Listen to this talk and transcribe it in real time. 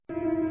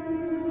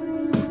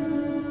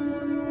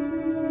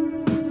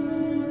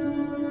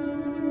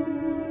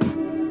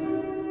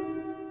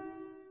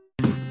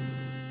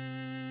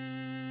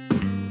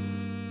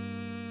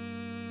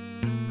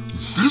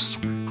This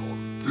week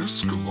on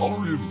This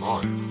Galarian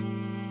Life,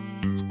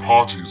 the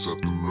party is at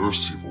the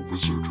mercy of a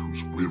wizard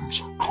whose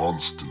whims are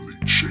constantly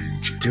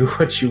changing. Do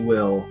what you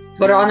will.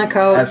 Put on a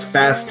coat. As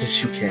fast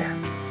as you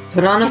can.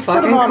 Put on a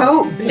fucking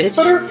coat, bitch.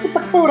 Put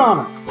the coat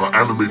on him.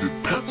 Animated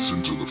pets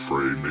into the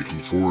fray, making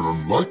for an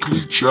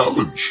unlikely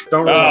challenge.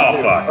 Don't Oh,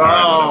 fuck.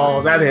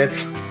 Oh, that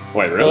hits.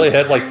 Wait, really? It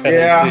has like 10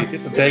 Yeah. AC.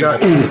 It's a table.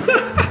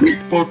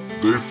 But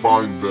they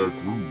find their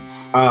groove.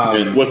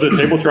 And was the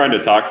table trying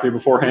to talk to me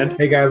beforehand?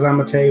 Hey guys, I'm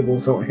a table.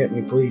 Don't hit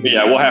me, please.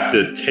 Yeah, we'll have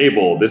to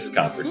table this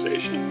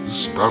conversation.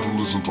 This battle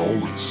isn't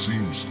all it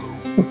seems, though.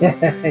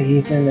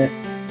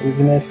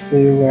 even if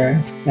we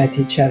were at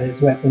each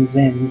other's weapons'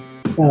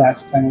 ends the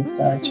last time we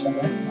saw each other,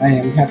 I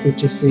am happy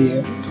to see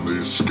you. Can they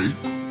escape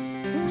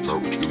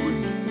without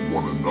killing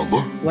one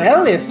another?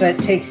 Well, if it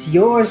takes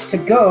yours to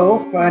go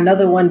for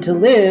another one to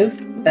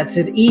live, that's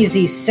an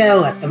easy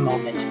sell at the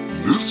moment.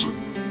 Listen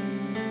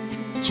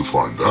to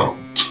find out.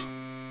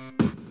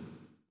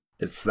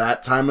 It's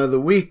that time of the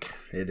week.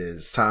 It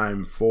is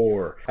time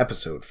for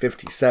episode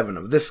 57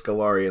 of This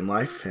Galarian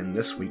Life, and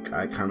this week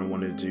I kind of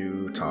wanted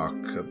to talk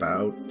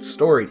about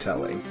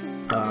storytelling.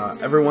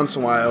 Every once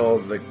in a while,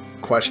 the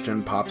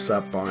question pops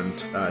up on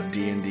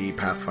D&D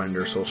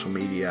Pathfinder social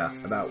media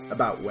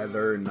about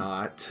whether or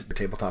not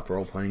tabletop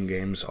role-playing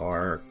games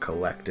are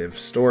collective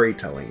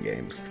storytelling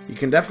games. You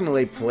can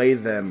definitely play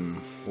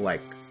them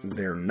like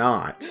they're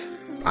not.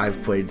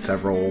 I've played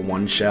several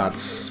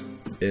one-shots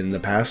in the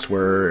past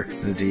where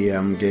the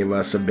DM gave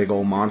us a big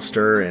old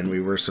monster and we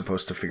were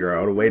supposed to figure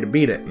out a way to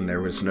beat it, and there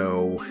was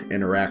no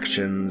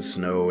interactions,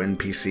 no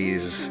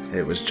NPCs,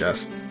 it was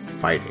just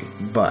fighting.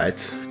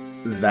 But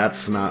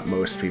that's not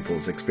most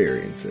people's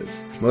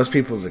experiences. Most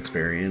people's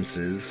experience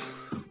is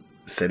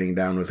sitting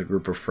down with a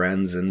group of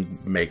friends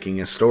and making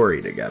a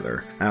story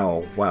together.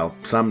 Now, while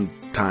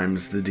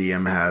sometimes the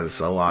DM has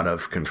a lot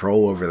of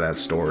control over that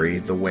story,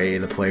 the way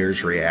the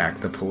players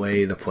react, the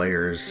way the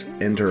players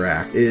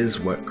interact is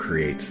what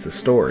creates the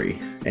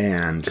story.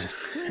 And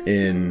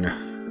in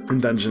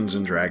Dungeons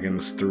 &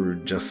 Dragons,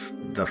 through just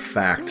the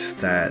fact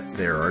that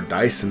there are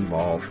dice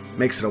involved,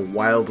 makes it a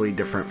wildly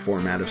different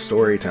format of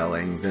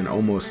storytelling than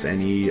almost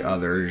any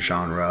other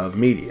genre of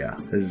media.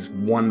 As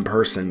one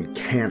person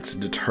can't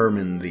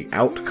determine the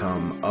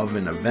outcome of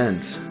an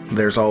event,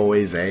 there's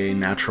always a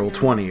natural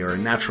 20 or a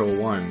natural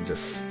 1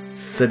 just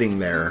sitting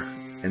there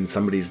in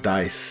somebody's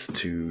dice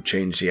to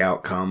change the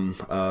outcome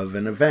of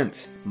an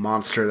event. A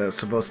monster that's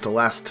supposed to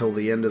last till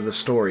the end of the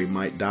story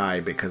might die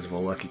because of a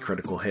lucky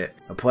critical hit.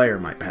 A player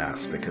might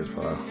pass because of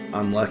an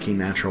unlucky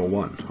natural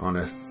 1 on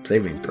a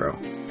saving throw.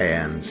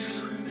 And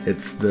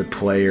it's the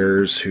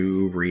players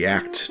who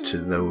react to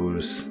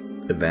those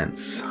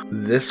events.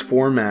 This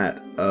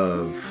format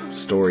of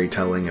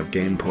storytelling, of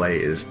gameplay,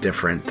 is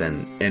different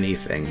than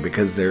anything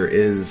because there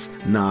is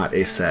not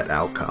a set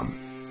outcome.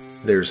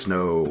 There's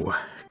no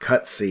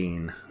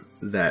cutscene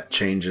that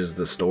changes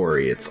the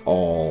story. It's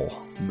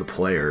all the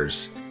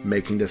players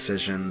making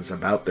decisions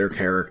about their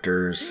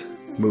characters,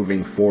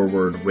 moving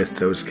forward with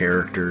those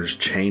characters,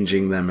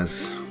 changing them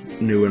as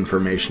new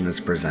information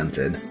is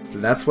presented.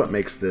 That's what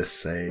makes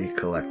this a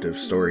collective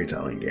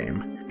storytelling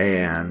game.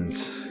 And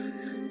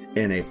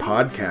in a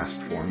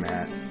podcast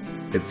format,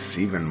 it's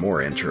even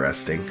more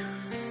interesting.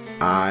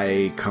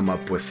 I come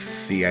up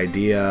with the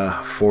idea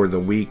for the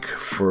week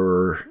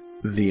for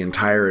the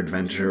entire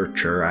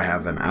adventure. I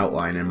have an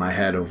outline in my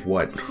head of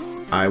what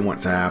I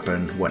want to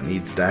happen, what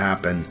needs to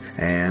happen,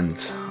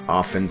 and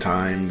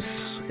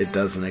oftentimes it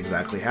doesn't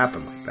exactly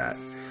happen like that.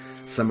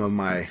 Some of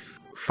my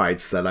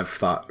fights that I've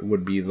thought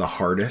would be the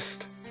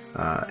hardest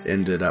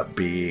ended up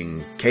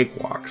being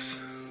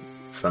cakewalks.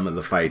 Some of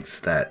the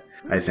fights that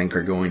I think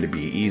are going to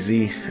be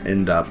easy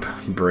end up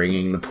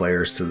bringing the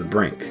players to the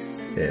brink.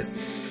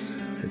 It's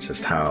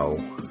just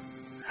how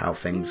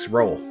things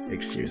roll,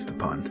 excuse the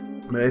pun.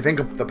 But I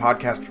think the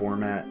podcast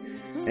format,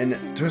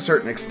 and to a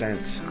certain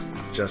extent,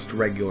 just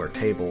regular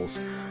tables,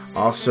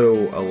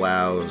 also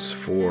allows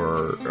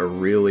for a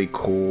really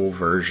cool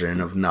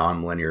version of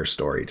non-linear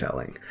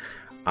storytelling.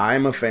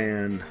 I'm a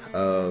fan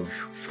of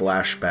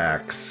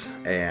flashbacks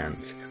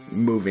and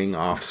moving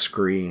off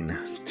screen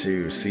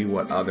to see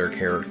what other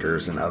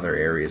characters in other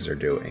areas are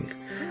doing.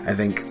 I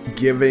think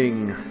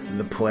giving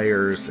the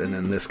players, and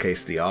in this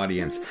case the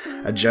audience,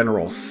 a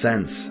general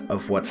sense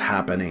of what's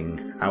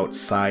happening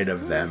outside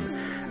of them,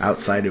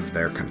 outside of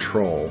their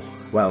control,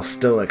 while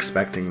still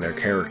expecting their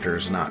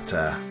characters not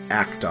to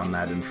act on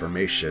that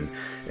information,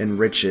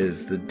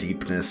 enriches the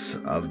deepness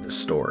of the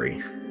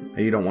story.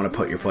 You don't want to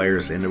put your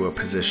players into a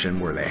position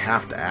where they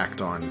have to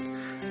act on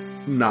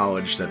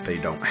knowledge that they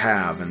don't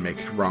have and make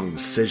wrong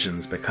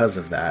decisions because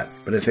of that.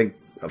 But I think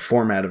a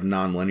format of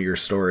non-linear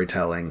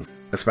storytelling,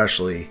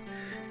 especially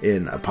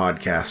in a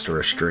podcast or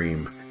a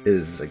stream,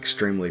 is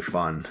extremely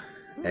fun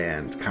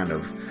and kind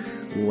of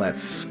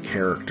lets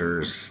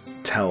characters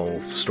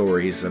tell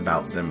stories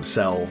about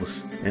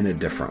themselves in a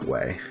different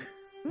way.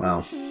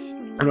 Well,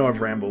 I know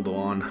I've rambled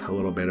on a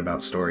little bit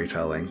about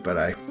storytelling, but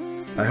I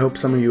hope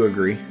some of you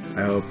agree.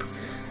 I hope,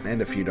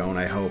 and if you don't,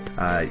 I hope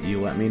you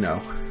let me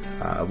know.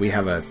 We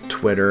have a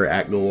Twitter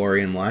at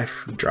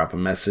GalorianLife. Drop a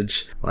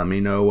message. Let me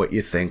know what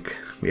you think.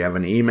 We have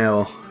an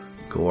email,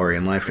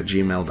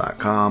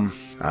 galorianlife@gmail.com.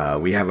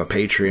 We have a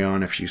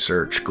Patreon if you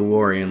search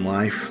Galorian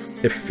Life.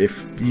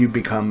 If you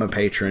become a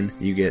patron,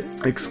 you get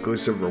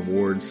exclusive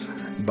rewards,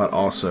 but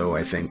also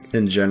I think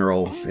in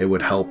general it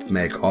would help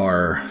make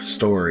our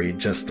story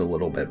just a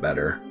little bit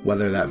better,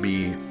 whether that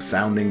be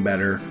sounding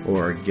better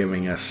or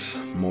giving us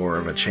more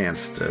of a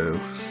chance to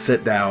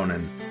sit down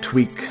and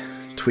tweak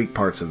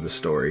parts of the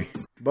story.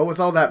 But with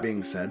all that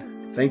being said,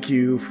 thank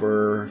you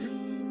for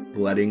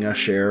letting us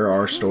share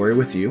our story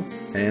with you,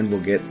 and we'll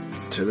get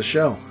to the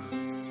show.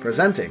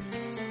 Presenting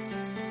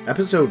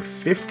episode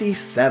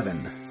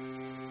 57,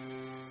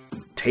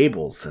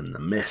 Tables in the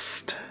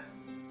Mist.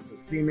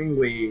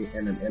 Seemingly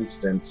in an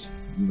instant,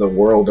 the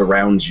world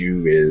around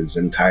you is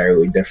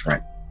entirely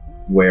different.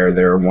 Where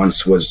there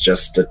once was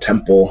just a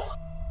temple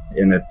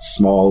in a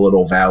small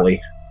little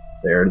valley,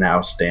 there now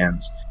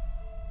stands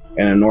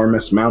an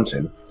enormous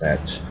mountain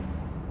that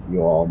you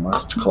all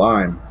must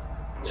climb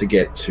to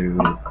get to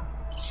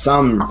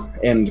some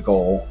end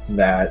goal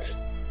that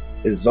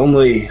is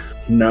only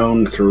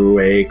known through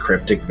a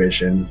cryptic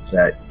vision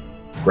that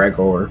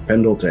Gregor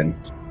Pendleton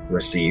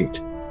received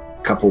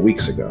a couple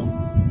weeks ago.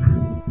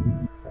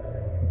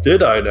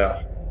 Did I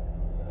now?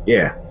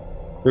 Yeah.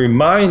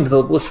 Remind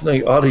the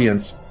listening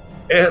audience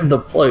and the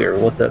player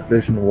what that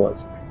vision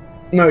was.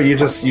 No, you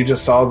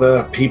just saw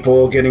the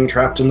people getting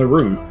trapped in the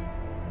room,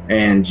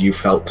 and you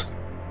felt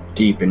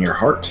deep in your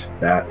heart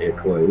that it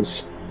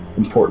was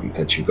important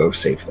that you go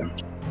save them.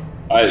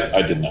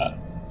 I did not.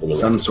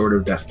 Some sort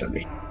of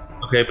destiny.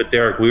 Okay, but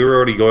Derek, we were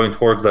already going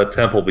towards that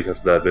temple because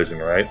of that vision,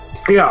 right?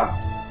 Yeah,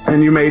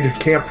 and you made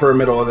camp for the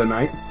middle of the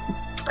night,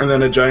 and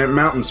then a giant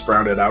mountain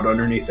sprouted out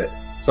underneath it.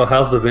 So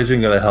how's the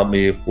vision going to help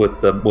me with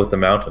the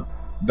mountain?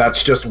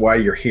 That's just why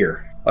you're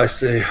here. I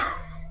see.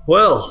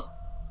 Well,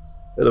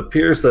 it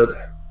appears that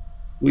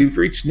we've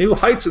reached new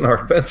heights in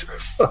our adventure.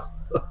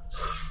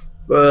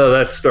 Well,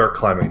 let's start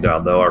climbing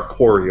down, though. Our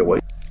quarry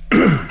awaits.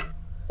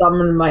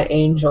 Summon my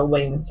angel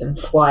wings and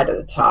fly to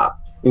the top.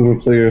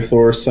 Nuclear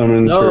Thor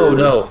summons her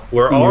No.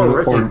 We're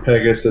already... Unicorn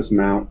Pegasus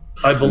mount.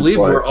 I believe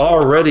we're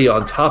already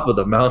on top of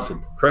the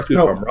mountain. Correct me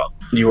if I'm wrong.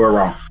 You are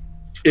wrong.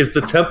 Is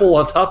the temple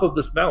on top of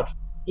this mount?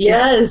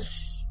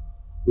 Yes.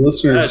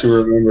 Listeners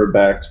who remember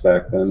back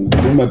then,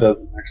 Uma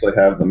doesn't actually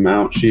have the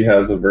mount. She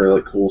has a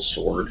really cool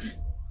sword.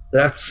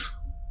 It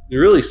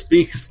really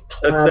speaks.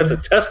 That's a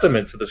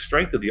testament to the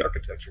strength of the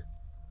architecture,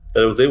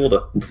 that it was able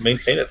to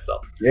maintain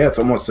itself. Yeah, it's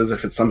almost as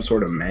if it's some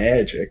sort of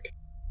magic.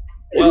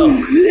 Well,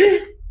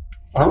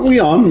 aren't we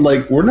on,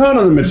 we're not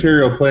on the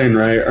material plane,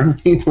 right?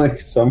 Aren't we,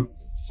 some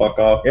fuck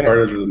off part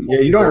of the... Yeah,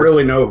 you don't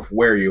really know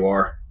where you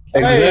are.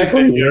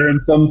 Exactly. You're in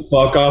some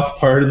fuck off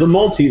part of the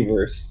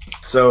multiverse.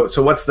 So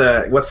what's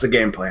the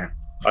game plan?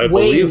 I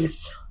believe...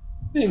 Wings.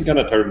 I'm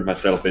gonna turn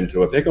myself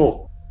into a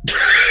pickle.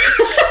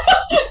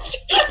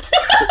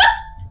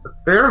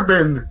 There have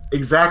been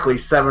exactly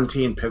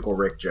 17 Pickle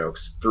Rick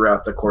jokes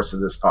throughout the course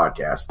of this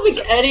podcast. I don't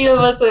think any of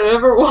us have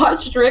ever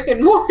watched Rick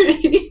and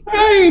Morty.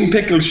 Hey,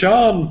 Pickle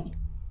Sean.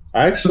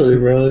 I actually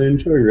really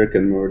enjoy Rick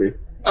and Morty.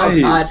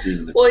 Oh, God.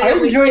 Well, yeah,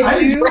 we can't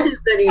be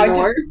friends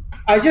anymore.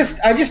 I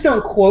just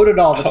don't quote it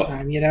all the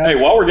time, you know? Hey,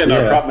 while we're getting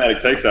our problematic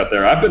takes out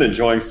there, I've been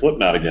enjoying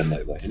Slipknot again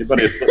lately.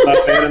 Anybody a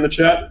Slipknot fan in the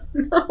chat?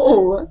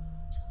 No.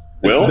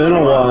 Will? It's been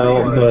a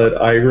while,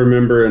 but I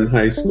remember in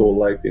high school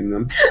liking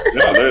them.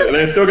 Yeah,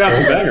 they still got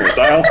some bangers.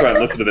 I also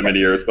haven't listened to them in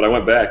years, but I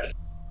went back.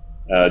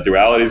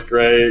 Duality's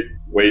great.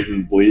 Wait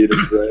and Bleed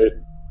is great.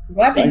 I'm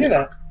glad to hear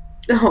that.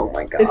 Oh,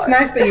 my God. It's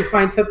nice that you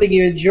find something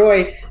you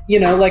enjoy,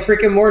 like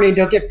Rick and Morty,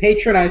 don't get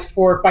patronized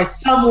for it by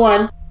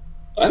someone.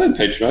 I didn't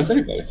patronize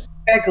anybody.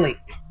 Begley.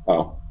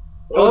 Oh.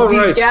 All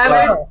right.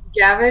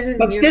 Gavin.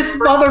 But this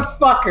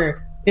motherfucker.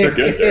 They're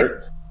good,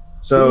 Derek.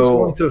 Who's So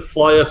going to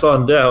fly us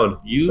on down?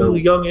 You,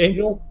 young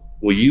angel?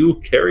 Will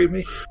you carry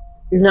me?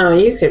 No,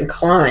 you can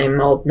climb,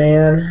 old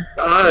man.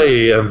 I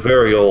am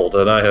very old,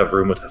 and I have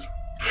rheumatism.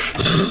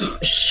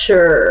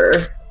 Sure.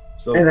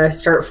 And I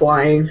start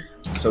flying.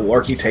 So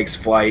Larky takes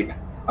flight.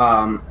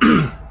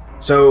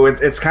 So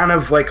it's kind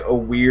of like a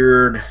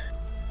weird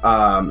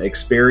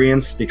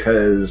experience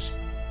because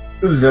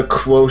the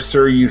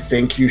closer you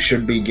think you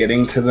should be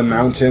getting to the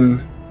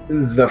mountain,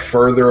 the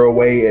further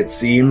away it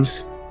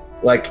seems.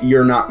 Like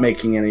you're not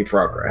making any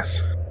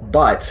progress.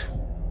 But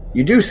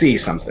you do see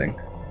something.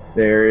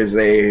 There is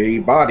a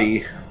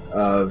body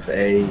of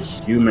a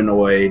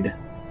humanoid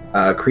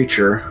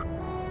creature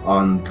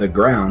on the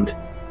ground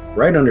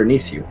right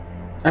underneath you.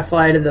 I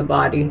fly to the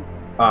body.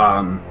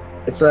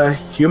 It's a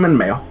human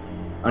male,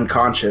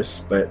 unconscious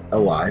but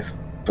alive.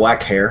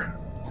 Black hair,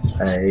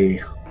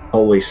 a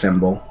holy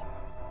symbol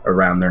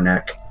around their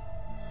neck,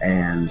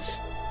 and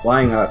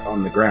lying out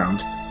on the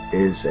ground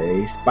is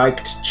a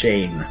spiked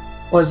chain.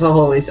 What's the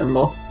holy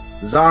symbol?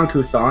 Zon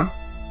Kuthan,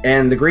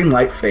 and the green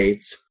light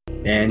fades,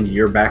 and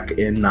you're back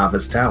in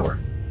Nava's tower.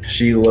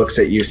 She looks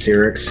at you,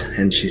 Cyrix,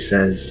 and she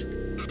says,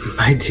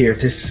 "My dear,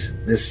 this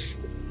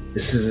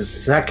This is a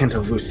second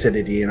of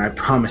lucidity, and I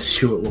promise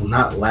you it will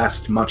not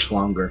last much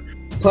longer.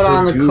 Put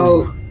on the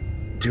coat.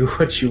 Do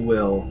what you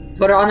will.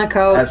 Put on the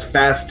coat. As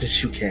fast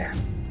as you can.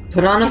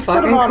 Put on the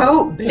fucking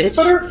coat,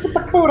 bitch. Put the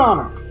coat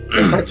on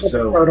her.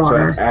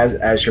 So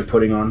as you're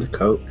putting on the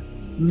coat,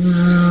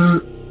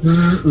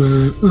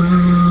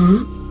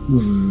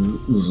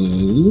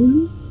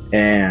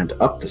 and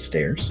up the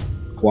stairs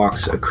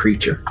walks a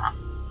creature.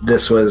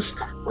 This was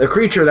a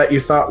creature that you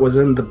thought was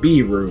in the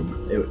B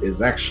room. It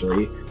is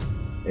actually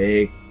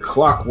a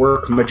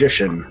clockwork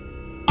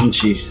magician. And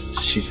she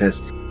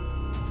says,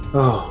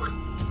 Oh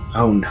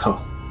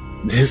no.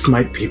 This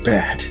might be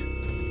bad.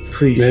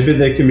 Please. Maybe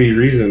they can be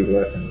reasoned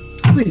with.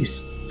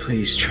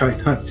 Please try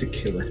not to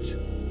kill it.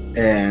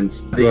 And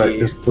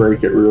just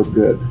break it real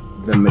good.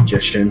 The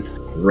magician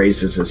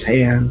raises his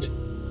hand,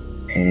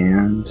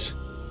 and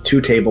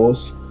 2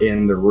 tables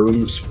in the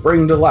room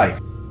spring to life.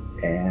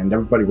 And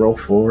everybody roll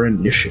for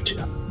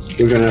initiative.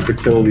 We're gonna have to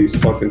kill these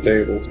fucking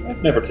tables.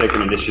 I've never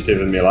taken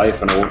initiative in my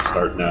life, and I won't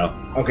start now.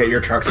 Okay,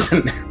 your truck's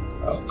in there.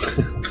 Oh.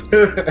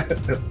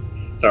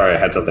 Sorry, I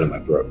had something in my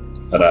throat.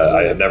 But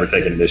I have never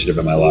taken initiative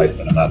in my life,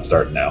 and I'm not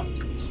starting now.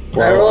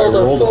 I rolled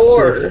a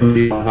 4.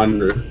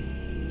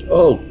 100.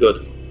 Oh,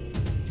 good.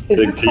 Is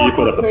Big this T, you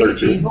put up a clockwork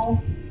 13.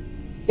 evil,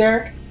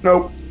 Derek?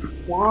 Nope.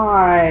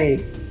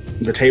 Why?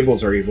 The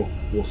tables are evil,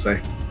 we'll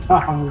say. Oh,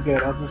 I'm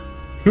good. I'll just...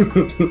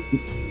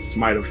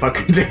 Smite a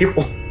fucking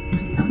table.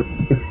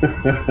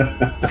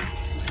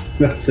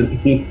 That's an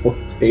evil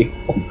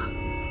table.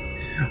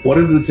 What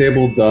has the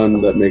table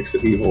done that makes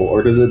it evil?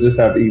 Or does it just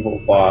have evil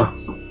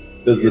thoughts?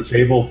 Does the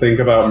table think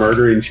about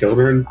murdering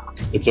children?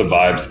 It's a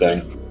vibes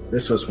thing.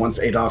 This was once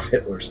Adolf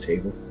Hitler's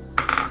table.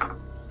 I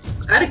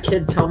had a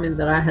kid tell me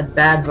that I had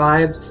bad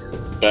vibes.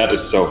 That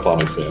is so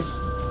funny, Sam.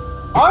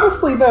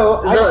 Honestly, though,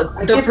 I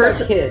The get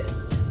person- that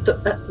kid.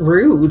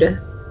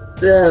 Rude.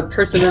 The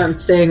person that I'm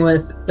staying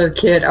with, the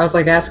kid, I was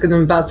like asking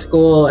them about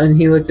school, and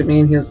he looked at me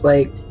and he was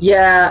like,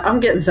 "Yeah, I'm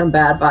getting some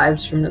bad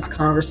vibes from this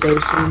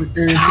conversation."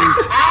 And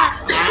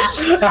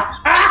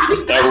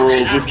That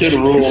rules. This kid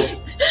rules.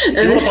 Do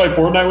you want to play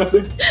Fortnite with me?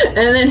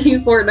 and then he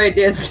Fortnite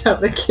danced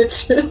out the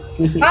kitchen.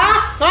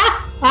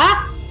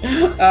 I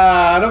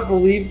don't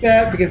believe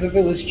that, because if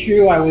it was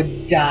true, I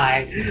would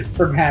die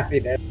from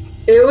happiness.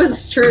 It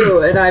was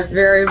true, and I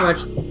very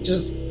much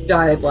just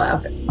died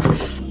laughing.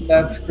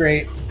 That's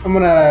great. I'm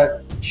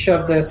gonna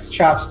shove this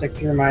chopstick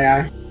through my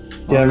eye.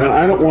 Yeah, man,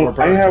 I don't want.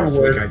 I have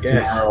work I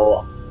guess.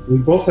 tomorrow. We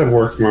both have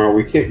work tomorrow.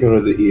 We can't go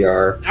to the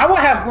ER. I would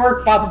have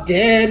work if I'm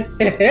dead.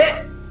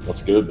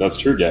 That's good. That's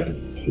true,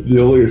 Gavin.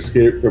 The only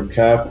escape from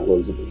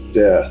capitalism is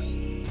death.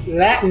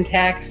 Latin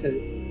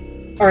taxes.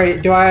 All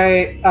right. Do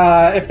I?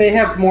 If they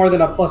have more than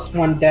a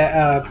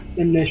 +1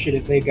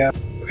 initiative, they go.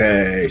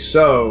 Okay,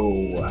 so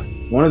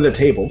one of the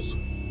tables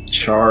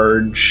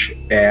charge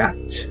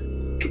at.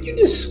 Could you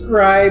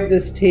describe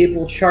this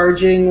table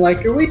charging?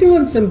 Like, are we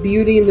doing some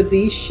Beauty and the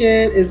Beast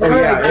shit? Is Oh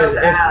there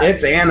yeah,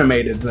 it's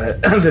animated. The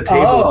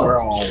tables Oh.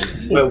 are all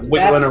wiggling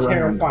That's around.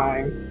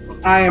 terrifying.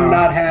 I am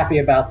not happy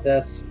about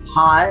this.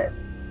 Hot.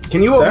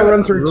 Can you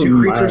overrun through 2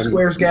 room creature might-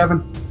 squares,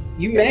 Gavin?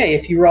 You may,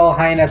 if you roll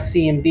high enough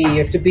C and B. You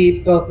have to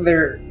beat both of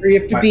their, or you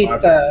have to My beat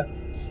five. the.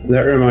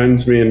 That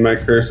reminds me, in my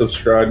Curse of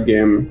Strahd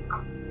game,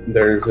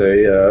 there's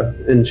a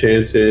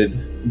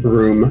enchanted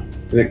broom,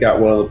 and it got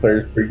one of the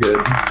players pretty good.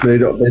 They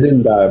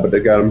didn't die, but they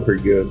got them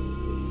pretty good.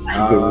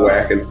 Good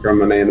whacking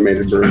from an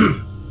animated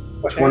broom.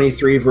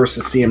 23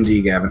 versus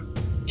CMD, Gavin.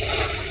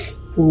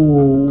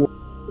 Ooh,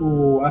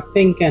 I'm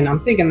thinking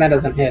that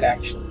doesn't hit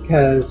actually,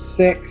 because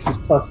 6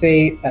 +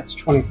 8, that's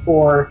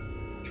 24.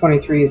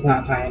 23 is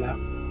not high enough.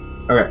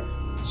 Okay,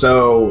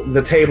 so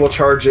the table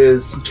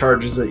charges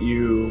at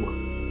you.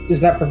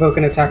 Does that provoke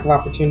an attack of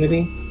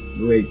opportunity?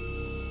 Wait,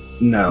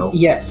 no.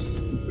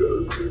 Yes.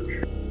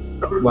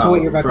 Well, to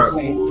what you're about to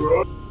say.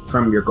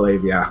 from your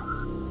glaive, yeah.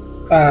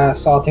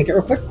 So I'll take it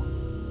real quick.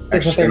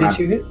 Is a Actually, not-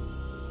 32 hit?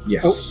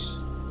 Yes.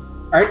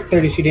 All right,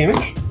 32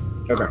 damage.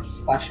 Okay.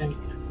 Slashing.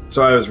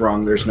 So I was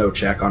wrong. There's no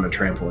check on a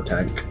trample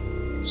attack.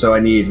 So I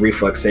need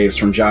reflex saves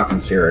from Jock and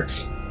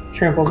Cyrix.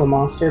 Trample's a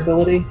monster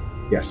ability.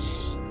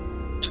 Yes.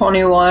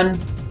 21.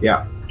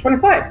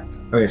 25.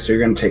 Okay, so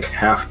you're going to take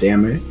half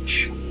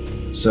damage.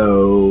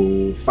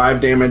 So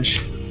 5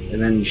 damage.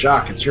 And then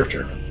Jock, it's your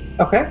turn.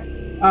 Okay.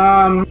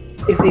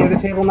 Is the other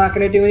table not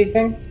going to do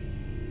anything?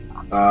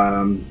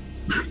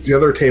 The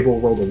other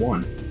table rolled a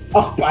 1.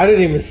 Oh, I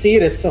didn't even see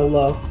it as so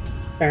low.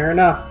 Fair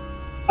enough.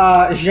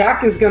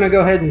 Jacques is going to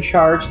go ahead and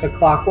charge the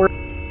clockwork,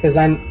 because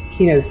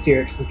he knows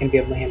Cyrix is going to be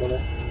able to handle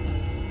this.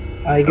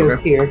 He goes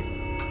here,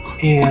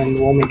 and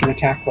we'll make an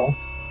attack roll.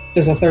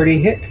 Does a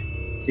 30 hit?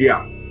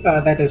 Yeah.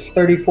 That does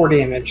 34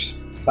 damage,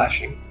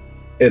 slashing.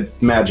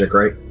 It's magic,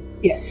 right?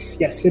 Yes,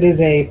 it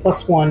is a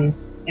 +1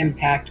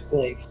 impact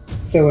glaive,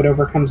 so it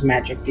overcomes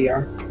magic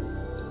DR.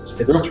 It's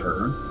its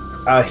turn.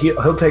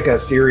 He'll take a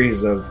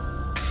series of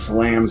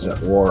slams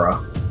at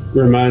Laura.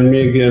 Remind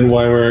me again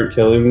why we aren't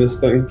killing this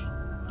thing.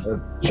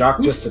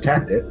 Jock just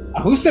attacked it.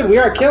 Who said we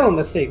are killing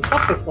this thing?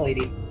 Fuck this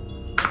lady.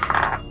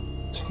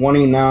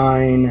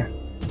 29,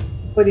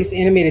 This lady's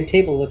animated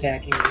tables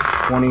attacking me.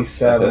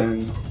 27,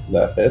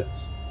 That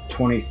hits.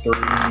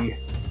 23,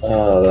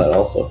 That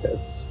also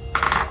hits.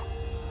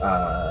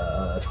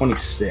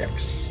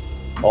 26.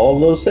 All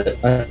of those hit.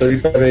 I have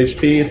 35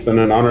 HP. It's been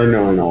an honor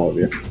knowing all of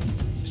you.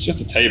 It's just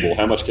a table.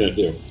 How much can it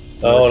do?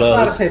 Oh, It's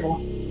not a no.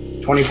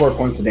 table. 24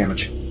 points of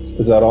damage.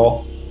 Is that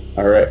all?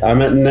 All right.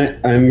 I'm at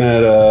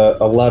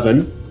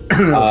 11.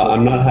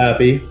 I'm not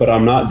happy, but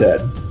I'm not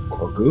dead.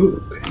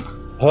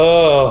 Gorgoog.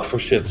 Oh, for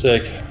shit's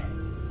sake.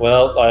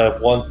 Well, I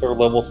have 1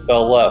 third-level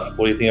spell left.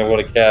 What do you think I'm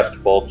going to cast,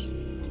 folks?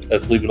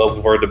 Let's leave it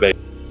open for a debate.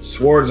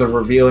 Swords of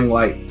Revealing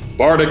Light.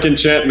 Bardic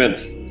enchantment.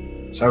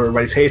 So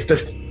everybody's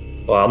hasted.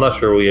 Well, I'm not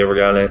sure we ever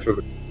got an answer.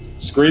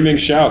 Screaming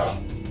shout.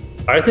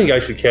 I think I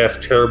should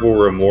cast Terrible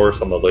Remorse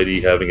on the lady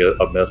having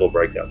a mental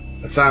breakdown.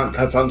 That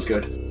sounds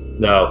good.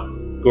 Now,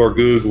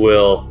 Gorgoog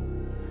will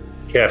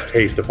cast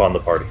Haste upon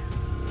the party.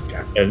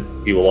 Okay.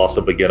 And he will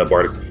also begin a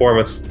bardic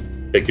performance.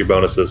 Take your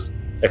bonuses.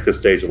 Exit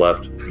stage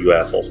left, you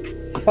assholes.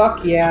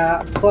 Fuck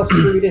yeah.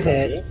 +3 to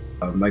hit.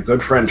 My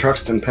good friend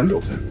Truxton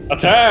Pendleton.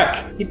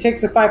 Attack! He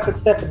takes a 5-foot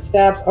step and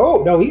stabs.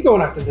 Oh, no, he's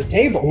going after the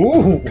table.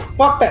 Ooh,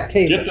 Fuck that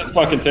table. Get this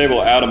fucking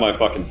table out of my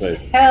fucking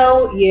face.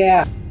 Hell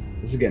yeah.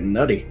 this is getting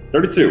nutty.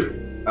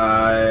 32.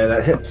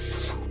 That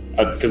hits.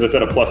 Because it's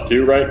at a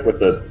 +2, right? With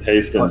the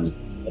haste and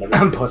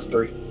whatever.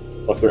 +3.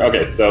 +3.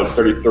 Okay, so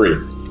 33.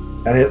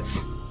 That hits.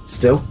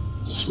 Still.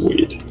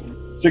 Sweet.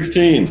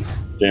 16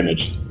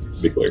 damage,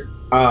 to be clear.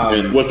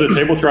 And was the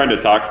table trying to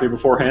talk to me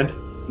beforehand?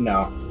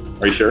 No.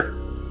 Are you sure?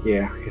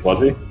 Yeah. Was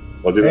he?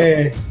 Was he?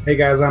 Hey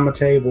guys, I'm a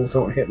table.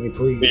 Don't hit me,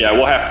 please. Yeah,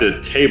 we'll have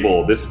to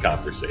table this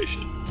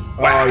conversation.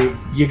 Oh,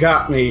 you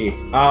got me.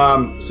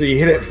 So you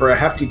hit it for a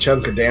hefty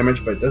chunk of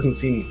damage, but it doesn't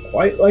seem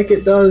quite like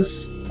it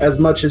does as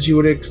much as you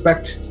would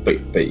expect. But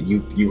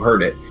you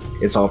heard it.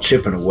 It's all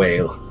chipping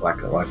away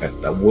like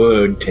a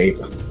wood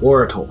table.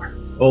 Orator.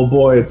 Oh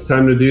boy, it's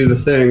time to do the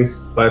thing.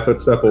 5-foot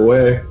step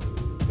away.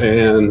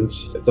 And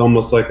it's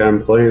almost like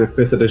I'm playing a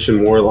 5th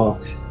edition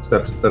Warlock,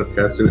 except instead of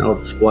casting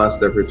Eldritch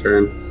Blast every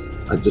turn,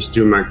 I just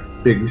do my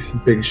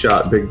big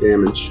shot, big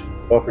damage.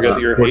 Don't forget that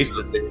you're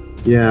hasted.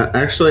 Yeah,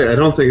 actually, I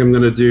don't think I'm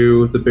going to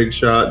do the big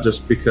shot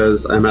just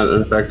because I'm at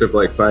an effective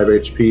 5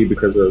 HP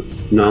because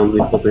of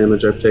non-lethal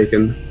damage I've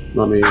taken.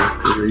 Let me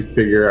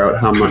figure out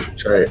how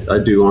much I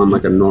do on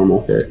a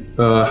normal hit.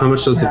 How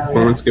much does the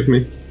performance give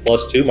me?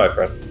 +2, my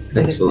friend.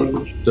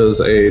 Excellent.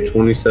 Does a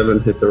 27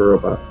 hit the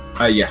robot?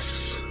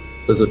 Yes.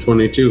 Does a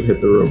 22 hit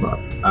the robot?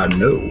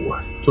 No.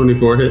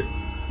 24 hit?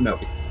 No.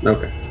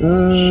 Okay.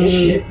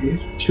 Shit.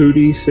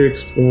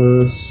 2d6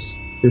 plus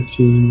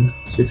 15,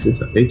 16,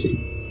 17,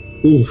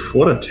 18. Oof,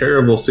 what a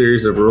terrible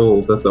series of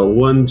rolls. That's a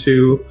 1,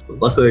 2.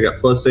 Luckily, I got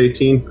plus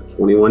 18 for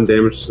 21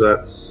 damage to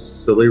that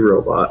silly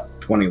robot.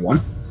 21.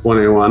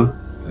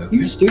 21.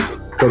 You stupid.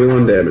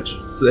 21 damage.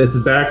 It's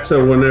back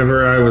to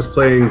whenever I was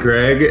playing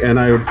Greg and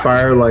I would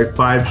fire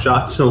 5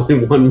 shots,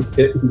 only 1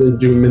 hit, and then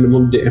do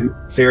minimum damage.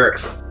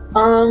 Cyrix.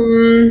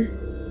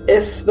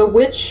 If the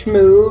witch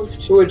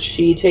moved, would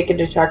she take an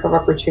attack of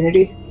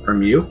opportunity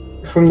From you?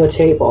 from the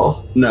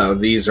table? No,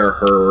 these are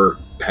her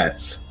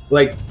pets.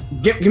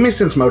 Give me a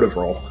sense motive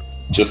roll.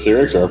 Just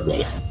Cyrix or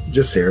everybody?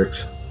 Just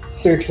Cyrix.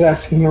 Cyrix is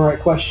asking the right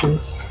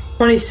questions.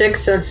 26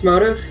 sense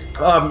motive.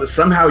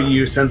 Somehow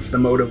you sense the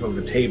motive of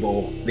a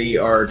table. They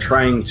are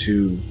trying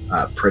to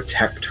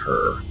protect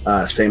her.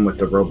 Same with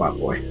the robot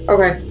boy.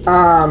 Okay.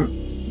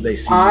 They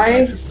see you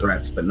guys as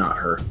threats, but not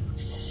her.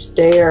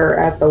 Stare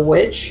at the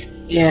witch,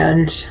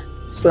 and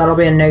so that'll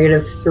be a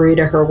 -3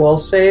 to her will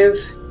save.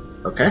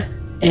 Okay.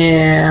 Hmm.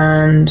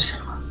 And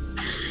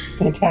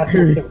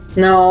Fantastic.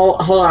 no,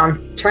 hold on.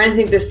 I'm trying to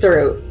think this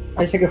through.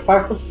 I take a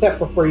 5-foot step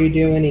before you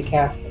do any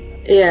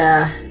casting.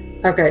 Yeah.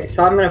 Okay,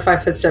 so I'm gonna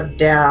 5-foot step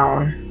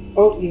down.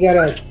 Oh, you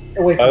gotta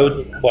away from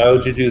the table. Why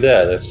would you do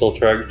that? It still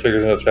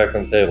triggers an attack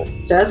on the table.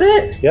 Does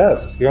it?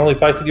 Yes, you're only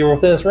 5 feet. You're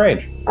within its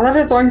range. I thought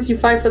as long as you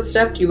 5-foot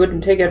stepped, you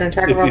wouldn't take an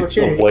attack If of it's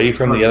opportunity. away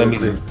from the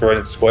enemies in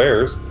correct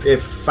squares,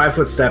 If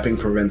 5-foot stepping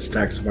prevents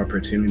attacks of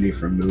opportunity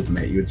from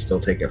movement, you would still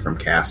take it from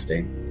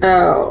casting.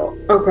 Oh,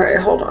 okay,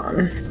 hold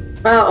on.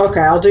 Well,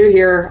 okay, I'll do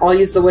here. I'll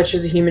use the witch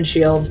as a human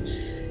shield,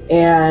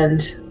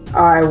 and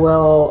I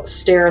will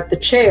stare at the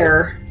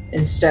chair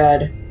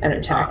instead and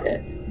attack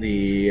it.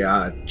 The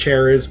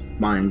chair is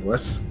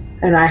mindless.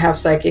 And I have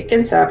psychic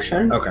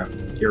inception. Okay,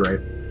 you're right.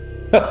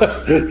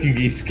 you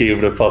each gave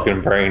it a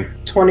fucking brain.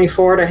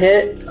 24 to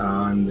hit.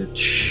 On the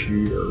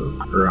chair,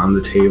 or on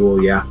the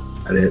table, yeah,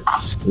 that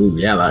hits. Ooh,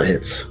 yeah, that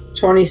hits.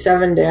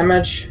 27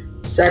 damage.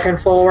 Second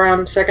full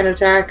round, second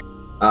attack.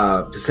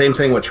 The same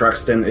thing with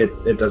Truxton.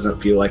 It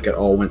doesn't feel like it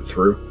all went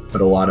through,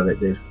 but a lot of it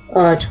did.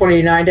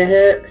 29 to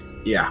hit.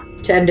 Yeah.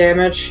 10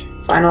 damage.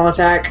 Final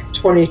attack.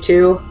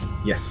 22.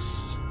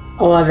 Yes.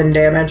 11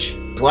 damage.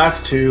 The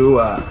last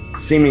two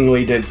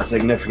seemingly did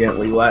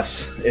significantly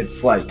less.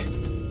 It's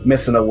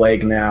missing a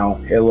leg now.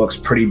 It looks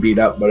pretty beat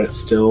up, but it's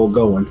still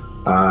going.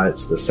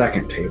 It's the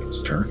second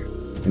table's turn,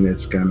 and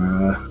it's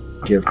gonna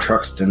give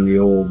Truxton the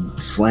old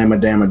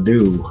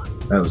slam-a-dam-a-doo.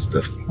 That was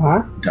the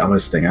Huh?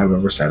 dumbest thing I've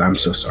ever said. I'm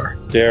so sorry.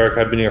 Derek,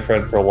 I've been your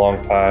friend for a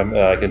long time, and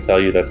I can tell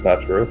you that's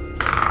not true.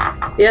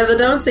 Yeah, the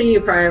dumbest thing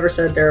you probably ever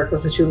said, Derek,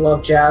 was that you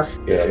love Jeff.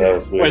 Yeah, that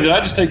was weird. Wait, did I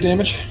just take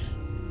damage?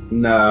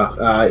 No,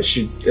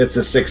 it's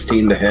a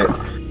 16 to hit.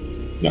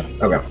 No.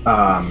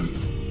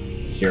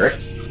 Okay.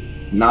 Syrinx.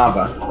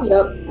 Nava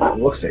Yep.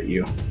 looks at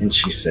you and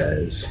she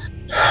says,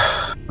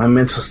 "My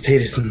mental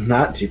state is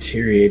not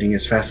deteriorating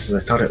as fast as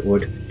I thought it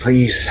would.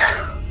 Please,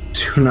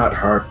 do not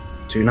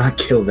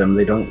kill them.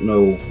 They don't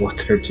know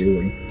what they're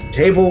doing.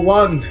 Table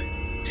 1,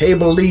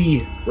 Table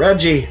Lee,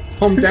 Reggie,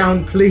 home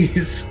down,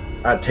 please."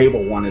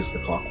 Table 1 is the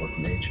Clockwork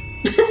Mage.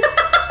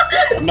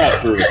 I'm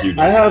not through with you.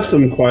 I have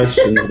some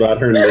questions about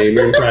her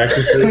naming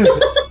practices.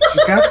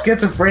 She's got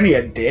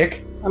schizophrenia,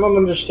 dick. I don't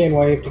understand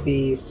why you have to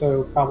be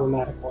so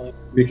problematical.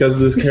 Because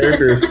this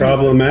character is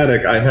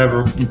problematic, I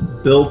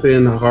have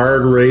built-in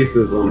hard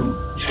racism.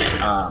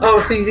 Oh,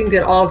 so you think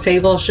that all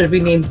tables should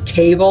be named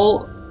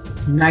Table?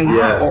 Nice,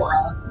 Yes.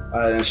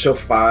 Aura. And she'll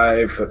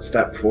 5-foot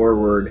step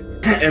forward,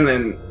 and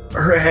then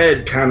her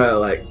head kind of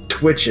like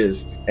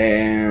twitches,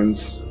 and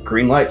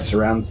green light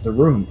surrounds the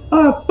room.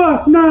 Oh,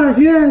 fuck, not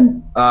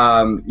again!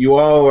 You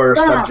all are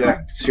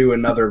subject to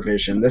another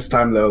vision. This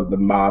time, though, the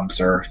mobs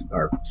are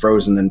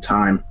frozen in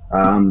time.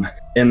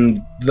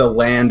 In the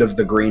land of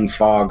the green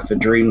fog, the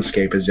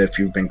dreamscape, as if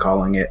you've been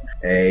calling it,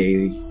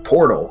 a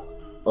portal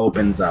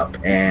opens up,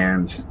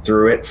 and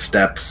through it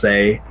steps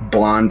a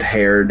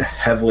blonde-haired,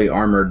 heavily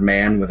armored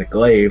man with a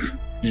glaive.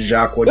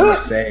 Jacques, what do you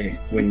say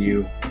when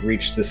you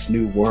reach this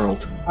new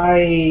world?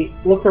 I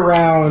look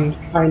around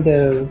kind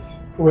of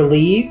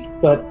relieved,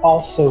 but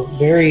also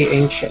very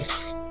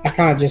anxious. I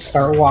kind of just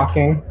start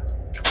walking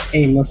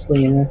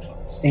aimlessly in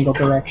a single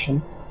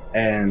direction.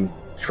 And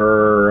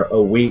for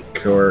a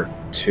week or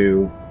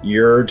two,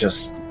 you're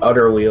just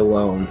utterly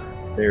alone.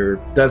 There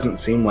doesn't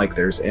seem like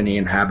there's any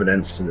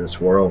inhabitants to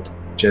this world.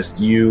 Just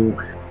you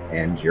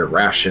and your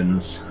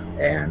rations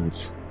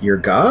and your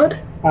god?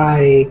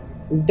 I'm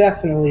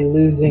definitely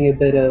losing a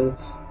bit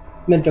of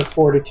mental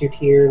fortitude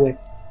here with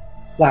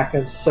lack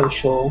of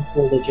social,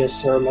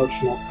 religious, or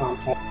emotional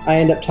contact. I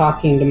end up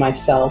talking to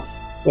myself,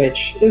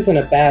 which isn't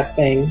a bad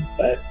thing,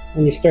 but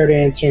when you start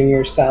answering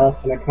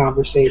yourself in a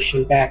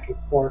conversation back and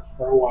forth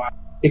for a while,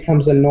 it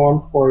becomes a norm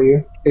for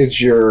you.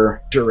 Is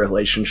your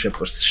relationship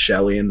with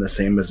Shelly the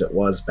same as it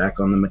was back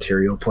on the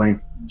material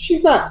plane?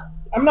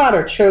 I'm not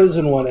her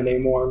chosen one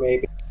anymore,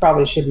 maybe.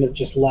 Probably shouldn't have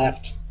just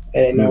left. I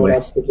didn't know what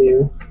else to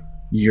do.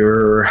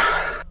 You're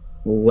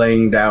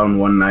laying down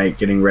one night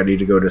getting ready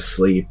to go to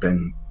sleep,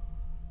 and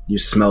you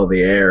smell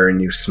the air,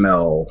 and you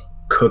smell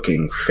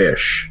cooking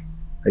fish,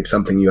 like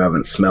something you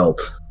haven't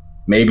smelt,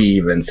 maybe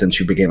even since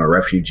you became a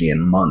refugee in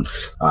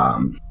months.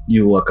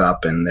 You look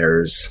up, and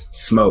there's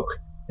smoke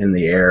in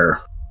the air,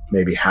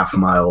 maybe half a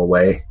mile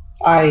away.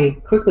 I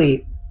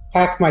quickly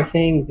pack my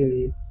things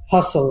and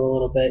hustle a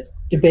little bit,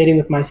 debating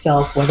with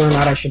myself whether or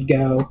not I should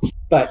go,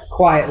 but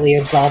quietly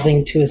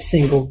absolving to a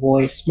single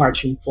voice,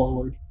 marching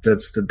forward.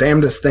 It's the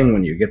damnedest thing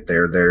when you get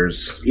there.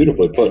 There's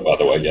Beautifully put, by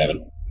the way,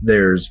 Gavin.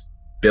 There's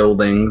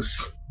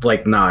buildings,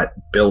 like not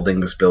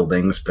buildings,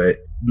 but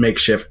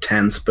makeshift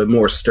tents, but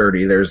more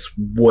sturdy. There's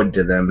wood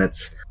to them.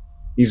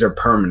 These are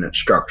permanent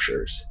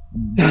structures,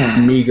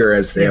 meager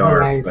as they are,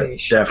 but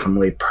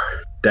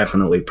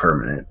definitely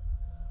permanent.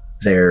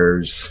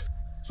 There's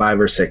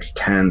 5 or 6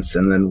 tents,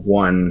 and then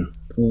one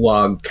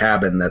log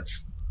cabin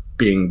that's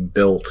being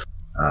built.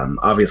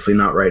 Obviously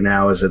not right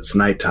now as it's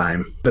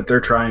nighttime, but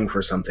they're trying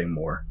for something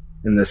more.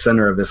 In the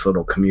center of this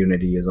little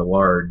community is a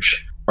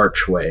large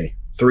archway,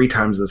 3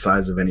 times the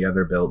size of any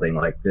other building.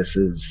 Like, this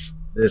is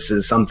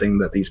something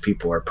that these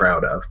people are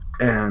proud of.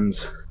 And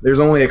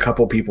there's only a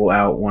couple people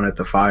out, one at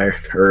the fire,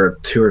 or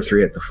 2 or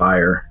 3 at the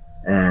fire,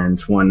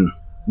 and one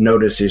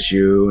notices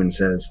you and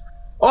says,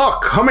 "Oh,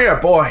 come here,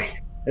 boy.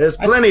 There's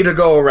plenty to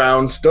go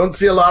around. Don't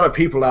see a lot of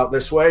people out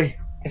this way."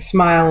 I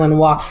smile and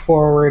walk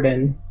forward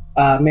and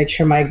make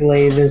sure my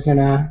glaive is in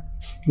a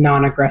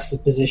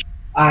non-aggressive position.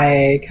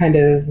 I kind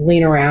of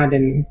lean around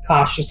and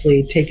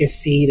cautiously take a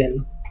seat and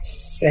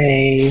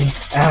say,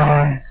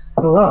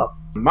 "Hello.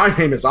 My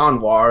name is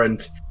Anwar,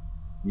 and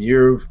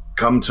you've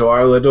come to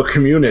our little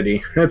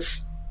community.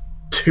 It's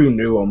too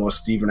new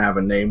almost to even have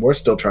a name. We're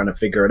still trying to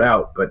figure it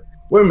out, but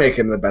we're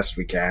making the best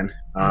we can.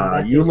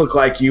 You look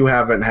like you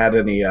haven't had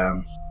any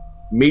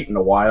meat in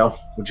a while.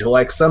 Would you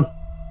like some?"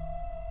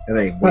 And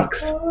then he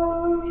winks.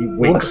 He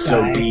winks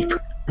so deep.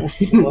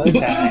 Would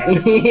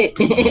I?"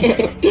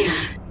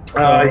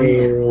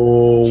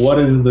 What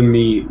is the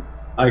meat?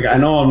 Like, I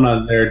know I'm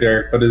not there,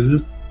 Derek, but is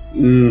this...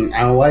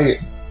 I don't like it.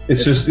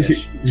 It's just...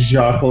 fish.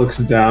 Jacques looks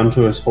down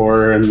to his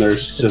horror, and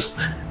there's just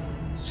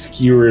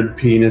skewered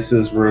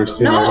penises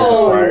roasting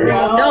over the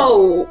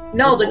fire.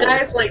 No, the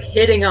guy's like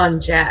hitting on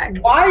Jack.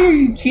 Why are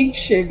you kink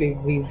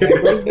shaming me,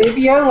 Bailey?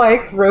 Maybe I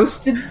like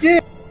roasted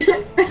dick.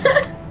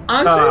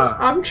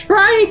 I'm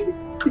trying.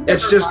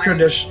 It's just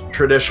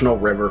traditional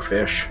river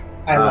fish.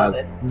 I love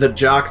it.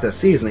 The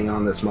seasoning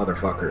on this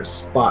motherfucker is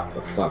spot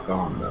the fuck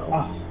on, though.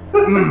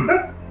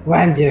 Oh.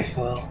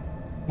 Wonderful.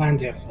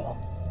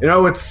 You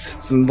know,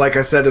 it's like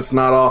I said, it's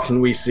not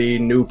often we see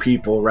new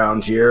people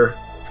around here.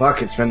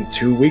 Fuck, it's been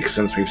 2 weeks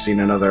since we've seen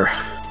another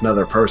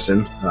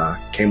person.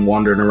 Came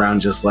wandering around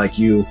just like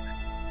you.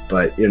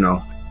 But, you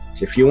know,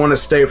 if you want to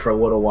stay for a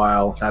little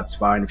while, that's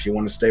fine. If you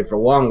want to stay for a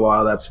long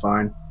while, that's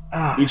fine.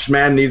 Each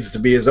man needs to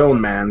be his own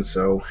man,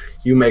 so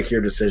you make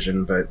your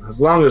decision. But as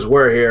long as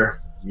we're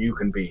here, you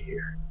can be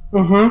here.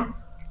 Mm-hmm.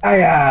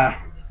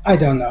 I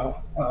don't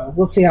know.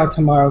 We'll see how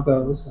tomorrow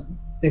goes. And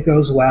if it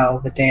goes well,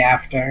 the day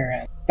after,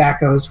 and if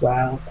that goes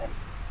well.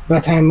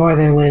 But I'm more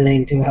than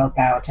willing to help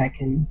out. I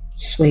can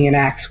swing an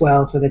axe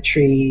well for the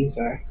trees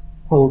or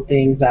hold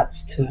things up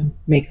to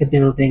make the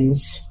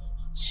buildings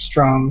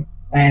strong.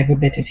 I have a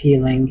bit of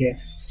healing if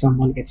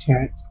someone gets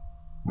hurt.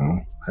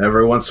 Well,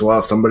 every once in a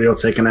while, somebody will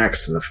take an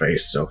axe to the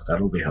face, so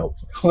that'll be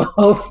helpful.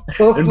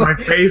 In my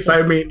face,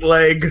 I mean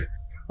leg.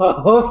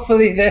 Well,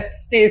 hopefully that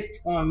stays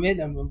to a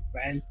minimum,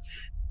 friend.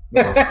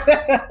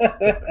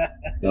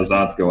 Those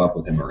odds go up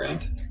with him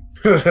around.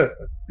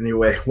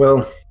 Anyway,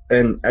 well,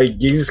 and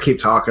you just keep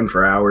talking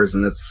for hours,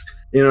 and it's,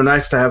 you know,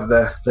 nice to have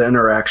the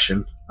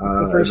interaction. It's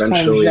the first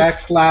time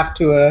Jack's laughed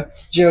to a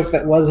joke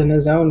that wasn't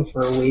his own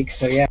for a week,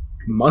 so yeah.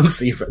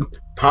 Months even.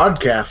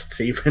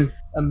 Podcasts even.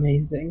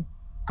 Amazing.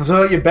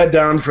 So you bed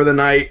down for the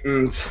night,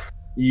 and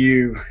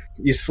you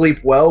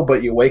sleep well,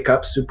 but you wake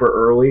up super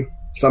early.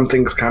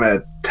 Something's kind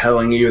of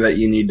telling you that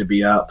you need to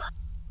be up.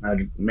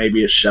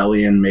 Maybe it's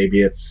Shelly, and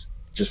maybe it's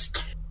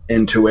just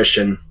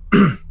intuition.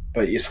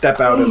 But you step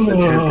out of the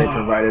tent they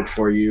provided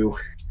for you,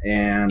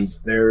 and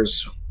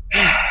there's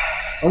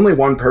only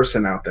one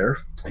person out there.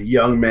 A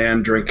young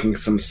man drinking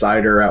some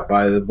cider out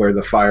by where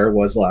the fire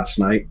was last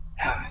night.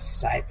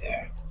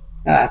 Cider.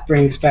 That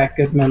brings back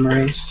good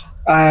memories.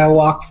 I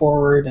walk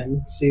forward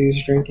and see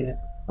who's drinking it.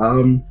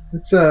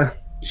 It's a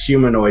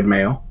humanoid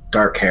male,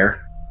 dark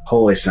hair,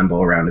 holy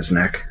symbol around his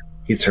neck.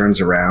 He turns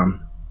around.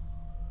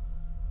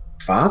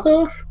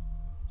 Father?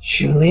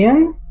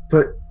 Julian?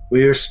 But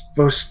we are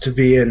supposed to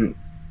be in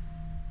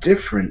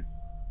different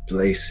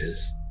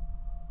places.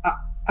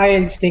 I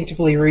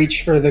instinctively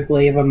reach for the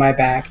glaive on my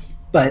back,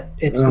 but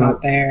it's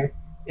not there.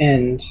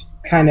 And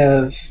kind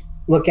of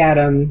look at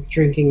him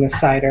drinking the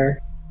cider,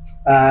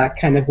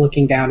 kind of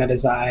looking down at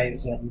his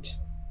eyes and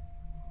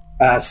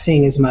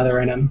seeing his mother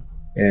in him.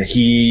 Yeah,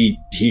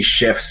 he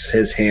shifts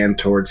his hand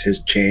towards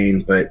his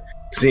chain, but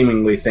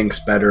seemingly thinks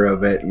better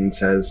of it and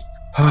says,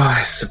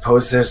 I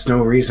suppose there's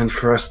no reason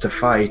for us to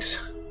fight.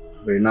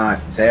 We're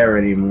not there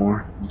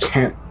anymore. We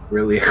can't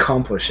really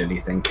accomplish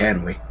anything,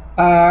 can we?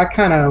 I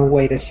kind of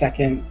wait a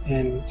second,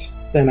 and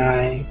then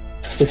I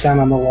sit down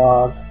on the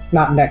log,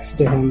 not next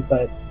to him,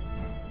 but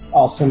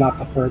also not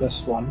the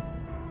furthest one.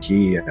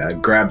 He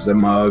grabs a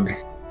mug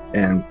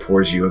and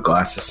pours you a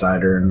glass of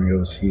cider and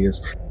goes,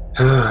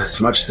 as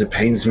much as it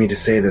pains me to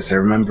say this, I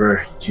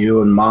remember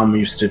you and Mom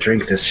used to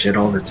drink this shit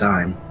all the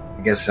time.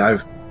 I guess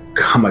I've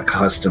become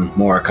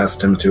more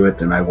accustomed to it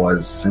than I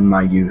was in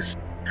my youth.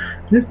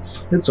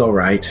 It's all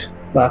right.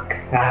 Look,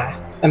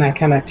 and I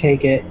kind of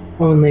take it.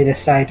 Only the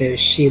cider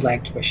she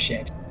liked was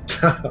shit.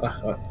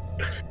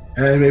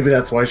 Maybe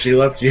that's why she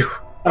left you.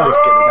 Just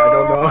kidding.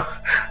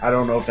 I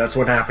don't know if that's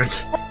what happened.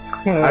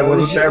 I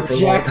wasn't there for a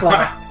long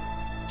time.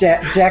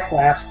 Jack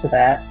laughs to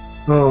that.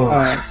 Oh,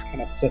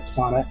 kind of sips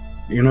on it.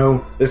 You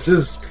know, this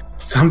is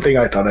something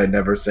I thought I'd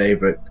never say,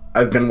 but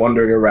I've been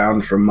wandering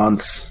around for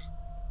months.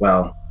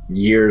 Well,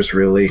 years,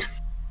 really.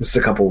 This is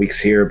a couple weeks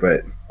here,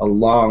 but a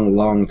long,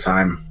 long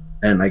time.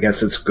 And I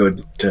guess it's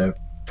good to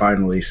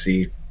finally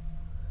see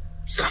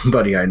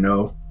somebody I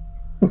know.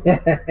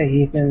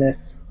 even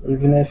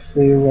if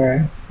we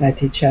were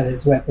at each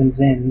other's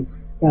weapons'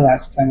 ends the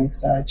last time we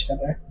saw each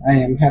other, I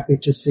am happy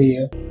to see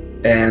you.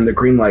 And the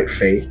green light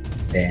fade,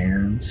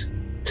 and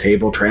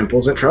table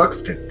tramples at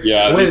Truxton.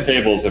 Yeah, these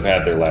tables have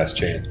had their last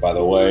chance, by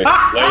the way.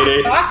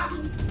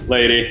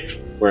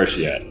 Lady, where is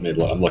she at?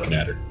 I'm looking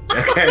at her.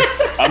 Okay.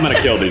 I'm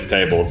gonna kill these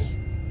tables.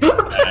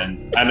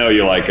 And I know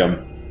you like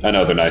them. I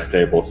know they're nice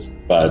tables,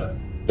 but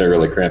they're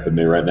really cramping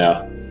me right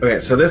now. Okay,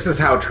 so this is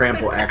how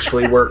trample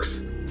actually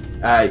works.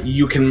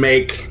 You can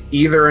make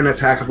either an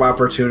attack of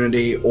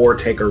opportunity or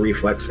take a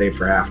reflex save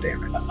for half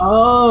damage.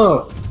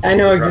 Oh! I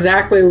know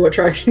exactly what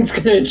Truxton's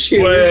gonna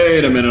choose.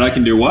 Wait a minute, I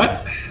can do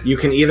what? You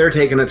can either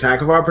take an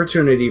attack of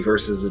opportunity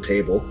versus the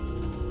table,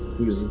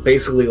 who's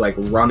basically like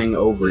running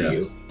over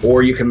you,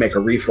 or you can make a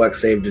reflex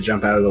save to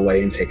jump out of the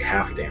way and take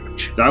half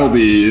damage. That will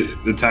be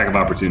the attack of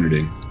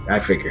opportunity. I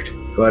figured.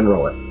 Go ahead and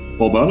roll it.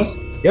 Full bonus?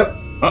 Yep.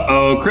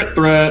 Uh-oh, crit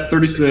threat,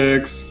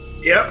 36.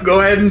 Yep, go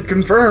ahead and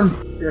confirm.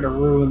 You're gonna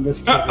ruin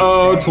this.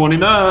 Uh-oh,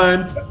 29.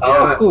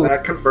 Yeah,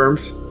 that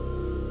confirms.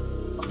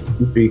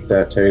 Beat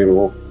that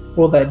table.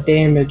 Roll that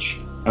damage.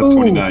 That's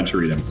 29,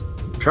 treat him.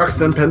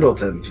 Truxton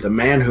Pendleton, the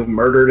man who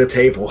murdered a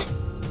table.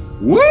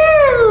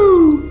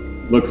 Woo!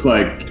 Looks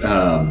like,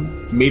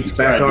 meets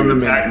back on the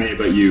attack menu. me,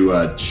 but you,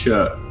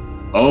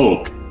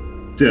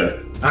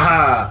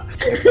 Ah!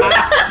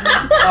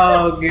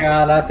 Oh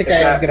god, I think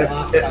I'm gonna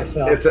off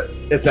myself.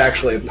 It's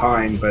actually a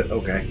pine, but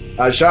okay.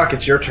 Jacques,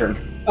 it's your turn.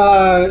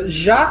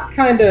 Jacques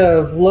kind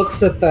of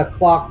looks at the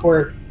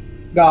clockwork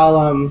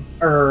Gollum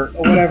or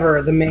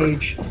whatever, the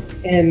mage,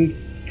 and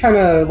kind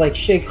of like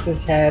shakes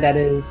his head at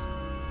his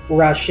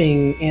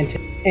rushing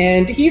antic.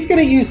 And he's going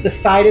to use the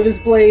side of his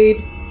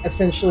blade,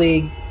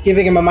 essentially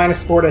giving him a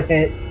 -4 to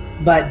hit,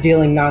 but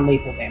dealing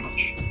non-lethal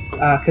damage.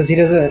 Because he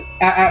doesn't,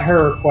 at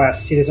her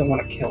request, he doesn't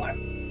want to kill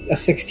him. A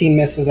 16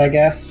 misses, I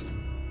guess.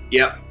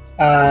 Yep.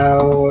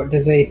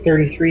 Does a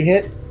 33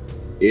 hit?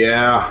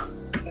 Yeah.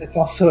 It's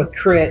also a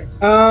crit.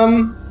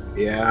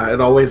 Yeah, it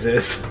always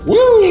is.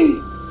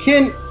 Woo!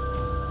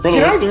 For the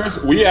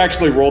listeners, we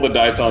actually roll the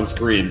dice on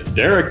screen.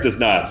 Derek does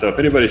not, so if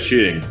anybody's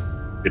cheating,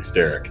 it's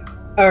Derek.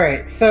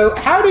 Alright, so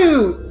I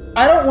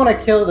don't want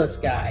to kill this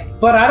guy,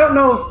 but I don't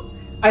know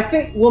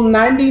if, will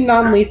 90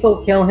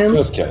 non-lethal kill him?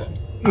 Just kill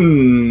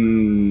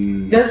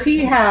him. Does he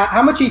have,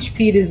 how much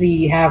HP does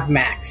he have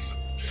max?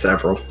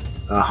 Several.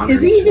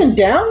 Is he even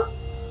down?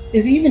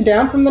 Is he even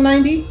down from the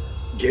 90?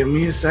 Give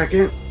me a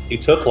second. He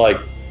took like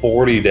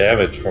 40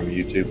 damage from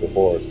you two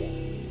before, so.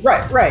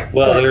 Right.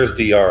 Well, there's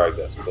DR, I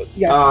guess, but.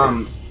 Yes.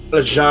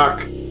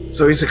 Jacques,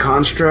 so he's a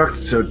construct,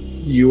 so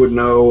you would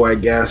know, I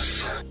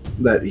guess,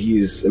 that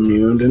he's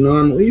immune to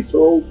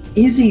non-lethal?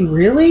 Is he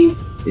really?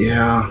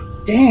 Yeah.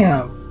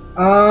 Damn.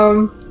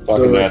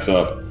 Fucking ass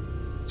up.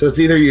 So it's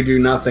either you do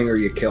nothing or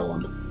you kill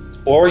him.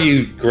 Or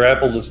you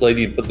grapple this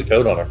lady and put the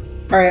coat on her.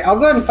 Alright, I'll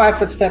go ahead and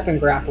 5-foot step and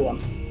grapple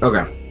him.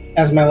 Okay.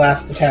 As my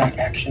last attack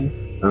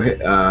action. Okay,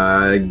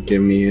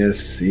 give me a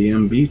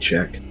CMB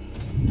check.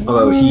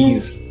 Although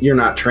you're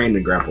not trained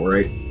to grapple,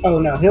 right? Oh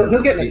no,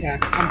 he'll get an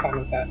attack. I'm fine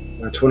with that.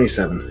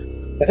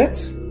 27. That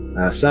hits?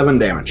 7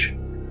 damage.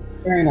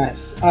 Very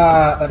nice.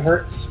 That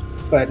hurts,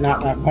 but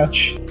not that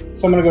much.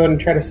 So I'm gonna go ahead and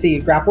try to see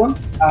grapple him.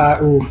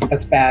 Ooh,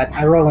 that's bad.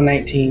 I roll a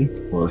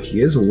 19. Well,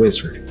 he is a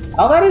wizard.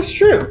 Oh, that is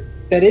true.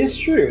 That is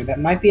true. That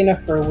might be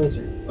enough for a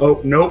wizard.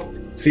 Oh, nope.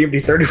 CMD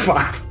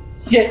 35.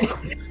 Shit.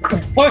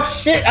 Oh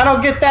shit, I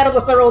don't get that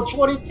unless I roll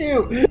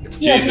 22.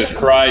 Jesus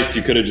Christ,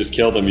 you could have just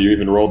killed him. You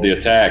even rolled the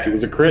attack. It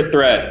was a crit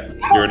threat.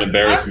 You're an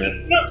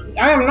embarrassment.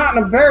 I am not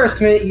an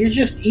embarrassment. You're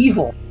just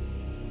evil.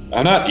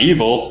 I'm not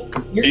evil.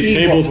 You're These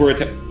evil. tables were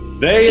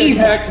They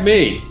Evil. attacked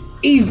me.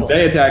 Evil.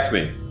 They attacked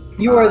me.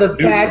 You are the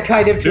bad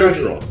kind of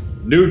druggie.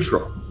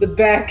 Neutral. The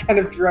bad kind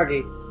of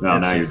druggie. No,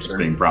 That's now his you're just turn.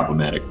 being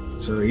problematic.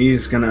 So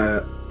he's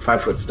gonna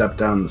 5-foot step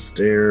down the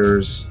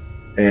stairs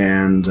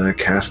and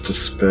cast a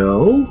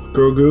spell.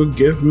 Grogu,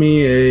 give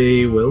me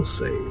a will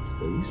save,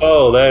 please.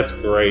 Oh, that's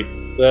great.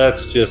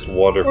 That's just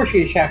wonderful. Or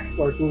she attacked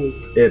for good.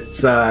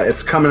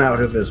 It's coming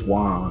out of his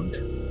wand.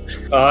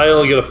 I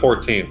only get a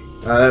 14.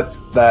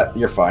 That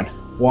you're fine.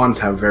 Wands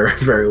have very,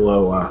 very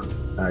low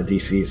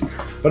DCs.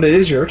 But it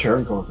is your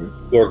turn, Grogu.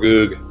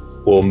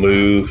 Gorgug will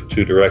move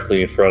to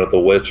directly in front of the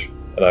witch,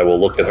 and I will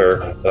look at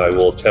her, and I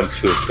will attempt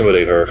to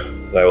intimidate her,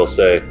 and I will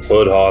say,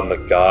 put on the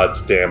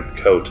god's damn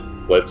coat.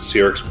 Let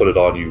Cyrix put it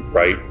on you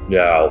right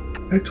now.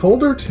 I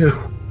told her to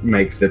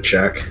make the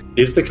check.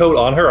 Is the coat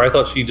on her? I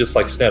thought she just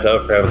snapped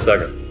out for half a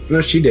second.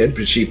 No, she did,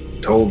 but she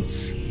told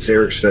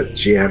Cyrix that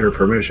she had her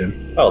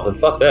permission. Oh, then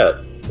fuck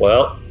that.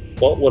 Well,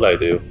 what would I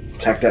do?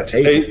 Attack that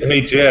table.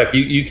 Hey, Jack,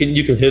 you can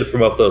hit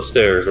from up those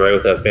stairs, right,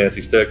 with that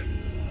fancy stick?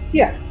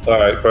 Yeah. All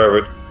right,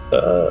 perfect.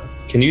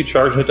 Can you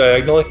charge it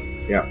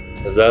diagonally? Yeah.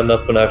 Is that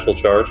enough for an actual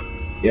charge?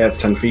 Yeah,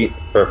 it's 10 feet.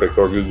 Perfect.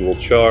 Gorgug will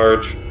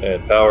charge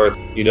and power.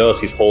 You notice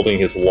he's holding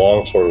his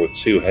longsword with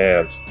 2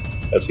 hands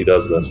as he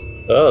does this.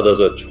 Oh, does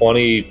a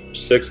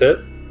 26 hit?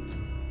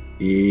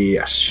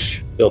 Yes.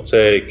 He'll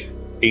take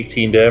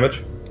 18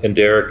 damage. And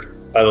Derek,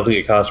 I don't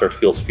think a construct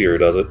feels fear,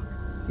 does it?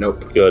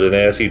 Nope. Good. And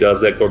as he does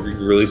that, Gorgug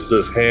releases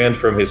his hand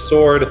from his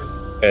sword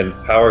and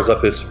powers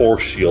up his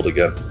force shield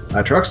again.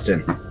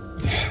 Truxton,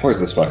 Where's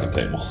this fucking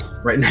table?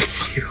 right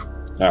next to you.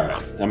 All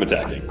right, I'm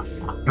attacking.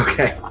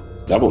 Okay.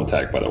 Double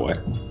attack, by the way.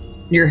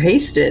 You're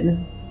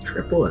hasted.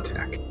 Triple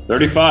attack.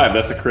 35,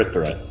 that's a crit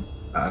threat.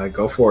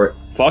 Go for it.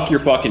 Fuck your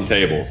fucking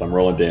tables. I'm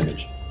rolling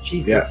damage.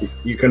 Jesus.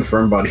 Yeah, you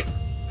confirm, buddy.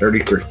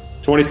 33.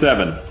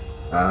 27.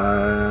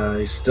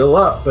 He's still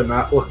up, but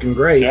not looking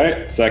great.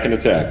 Okay, second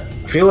attack.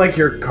 I feel like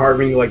you're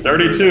carving like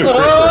 32.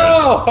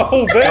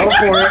 Oh, Go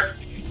for it.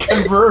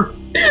 Confirm.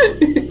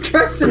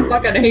 Truxton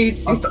fucking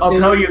hates you. I'll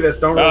tell you this.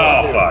 Don't roll.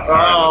 Oh, fuck.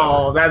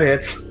 Oh, that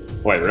hits.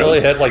 Wait, It only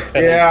really? has like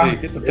 10 Yeah.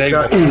 AC. It's a It's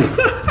table.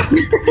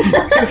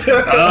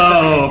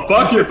 Oh,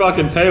 fuck your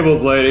fucking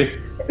tables, lady.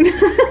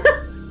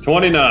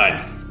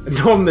 29. And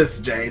on this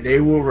day, they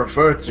will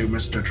refer to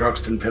Mr.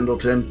 Truxton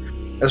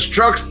Pendleton as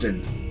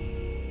Truxton,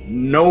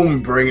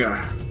 gnome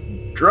bringer,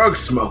 drug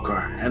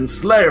smoker, and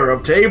slayer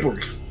of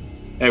tables.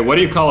 Hey, what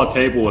do you call a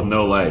table with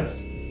no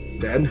legs?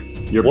 Dead?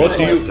 Your What bitch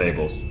do you- likes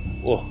tables.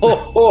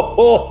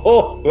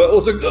 Oh, that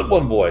was a good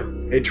one, boy.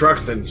 Hey,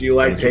 Truxton, do you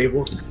like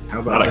tables? How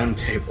about I like- them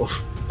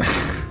tables?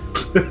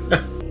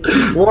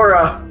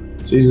 Laura!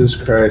 Jesus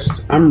Christ.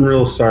 I'm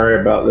real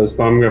sorry about this,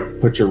 but I'm going to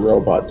put your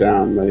robot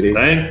down, lady.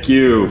 Thank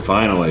you.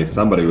 Finally,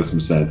 somebody with some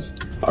sense.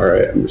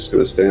 Alright, I'm just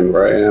going to stand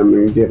where I am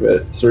and give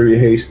it 3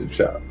 hasted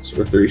shots.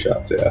 Or 3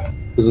 shots, yeah.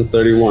 It was a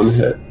 31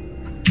 hit.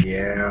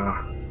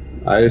 Yeah.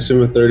 I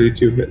assume a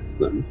 32 hits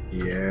then.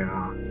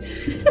 Yeah.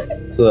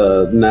 It's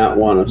a nat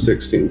 1 of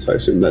 16, so I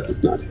assume that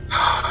does not hit.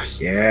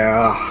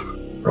 Yeah.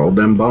 Roll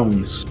them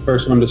bones.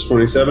 First one does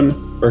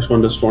 27, first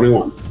one does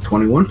 21.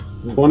 21?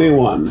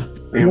 21.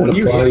 And what do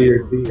you apply hit?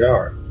 your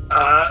DR.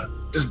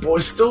 This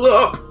boy's still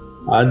up.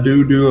 I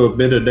do a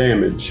bit of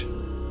damage.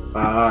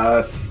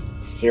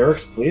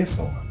 Cyrix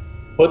Pleathor.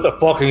 Put the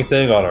fucking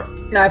thing on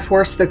her. I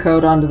forced the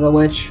code onto the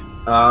witch.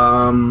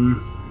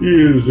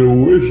 He is a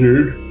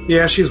wizard.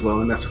 Yeah, she's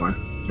willing. That's fine.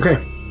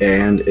 Okay.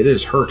 And it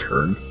is her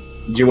turn.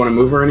 Do you want to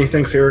move or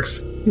anything,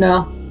 Cyrix?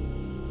 No.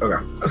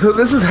 Okay. So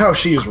this is how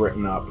she's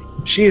written up.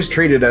 She is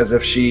treated as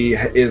if she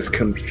is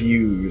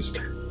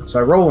confused. So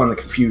I roll on the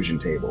confusion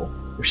table.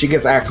 If she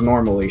gets act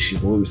normally,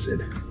 she's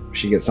lucid. If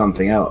she gets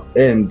something else,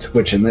 and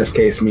which in this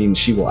case means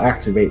she will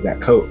activate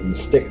that coat and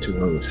stick to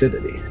her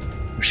lucidity.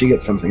 If she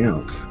gets something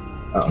else,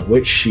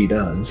 which she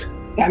does.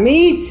 Damn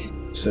it!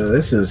 So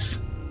this is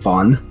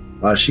fun.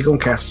 She gonna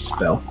cast a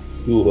spell.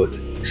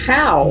 Good.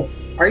 How?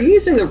 Are you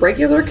using the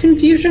regular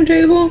confusion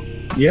table?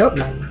 Yep.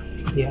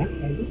 Yeah,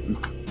 maybe.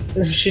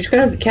 She's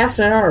gonna be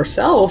casting it on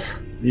herself.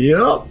 Yep.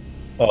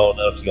 Oh,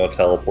 no, she's gonna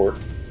teleport.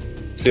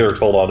 Cyrix,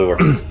 hold on to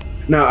her.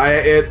 No,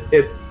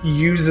 it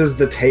uses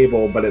the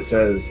table, but it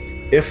says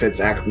if it's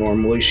act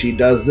normally, she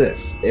does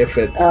this. If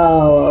it's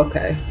Oh,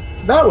 okay.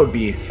 that would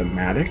be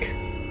thematic.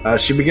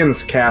 She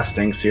begins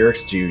casting.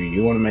 Cyrix, do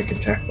you want to make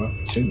attack of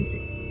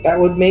opportunity? That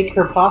would make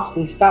her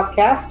possibly stop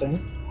casting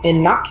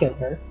and not kill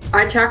her.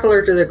 I tackle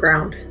her to the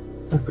ground.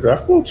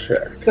 Grapple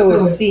check. So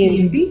a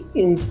C&B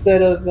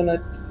instead of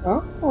an...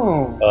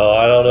 Oh.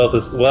 I don't know if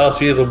this... Well,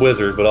 she is a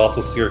wizard, but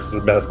also Cyrix is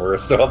a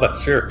mesmerist, so I'm not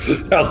sure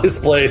how this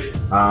plays.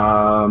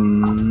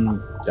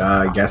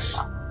 I guess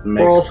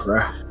make Rolls-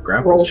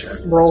 grapple Roll, check.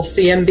 roll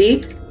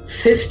CMB.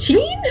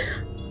 15?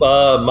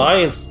 My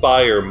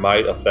Inspire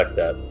might affect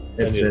that.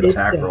 It's And an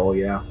attack roll,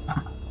 yeah.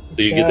 So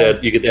you get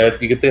that.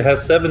 You get to have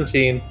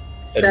 17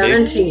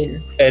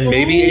 17. and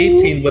maybe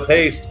 18 with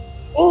haste.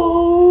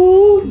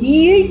 Oh,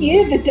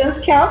 yeah, that does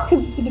count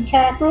because it's an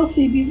attack roll,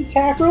 CB's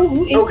attack roll.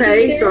 Ooh, 18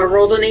 Okay, there. so I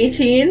rolled an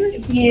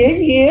 18.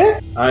 Yeah.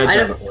 It I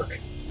doesn't work.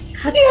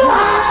 God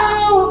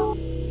No!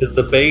 Because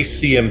the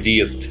base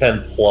CMD is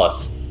 10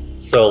 plus.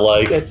 So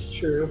like, That's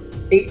true.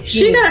 18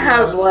 She gotta is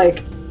have, wrong.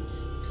 like,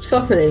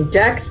 something in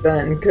Dex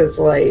then, because,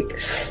 like...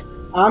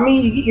 I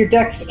mean, you get your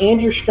dex and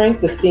your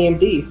strength, the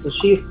CMD, so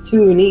she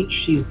 2 in each,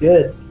 she's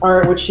good.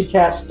 Alright, what'd she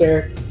cast,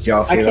 Derek? Do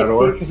y'all I see that can't see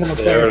order? because I'm a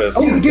There player. it is.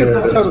 Oh, you do? There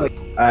it is. Totally.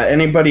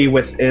 Anybody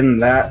within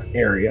that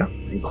area,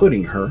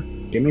 including her,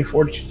 give me a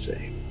fortitude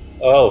save.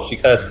 oh, she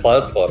casts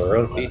Cloud Cloud on her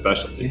own My feet.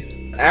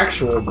 specialty.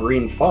 Actual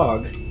green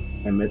fog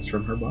emits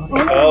from her body.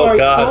 Oh, my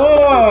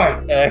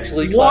God.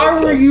 Actually, Why Cloud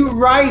were Cloud. you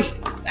right?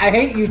 I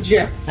hate you,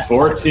 Jeff.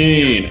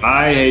 14.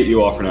 I hate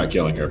you all for not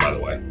killing her, by the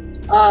way.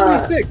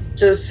 26.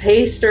 Does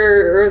haste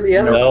or the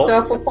other No.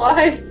 stuff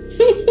apply?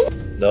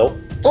 Nope.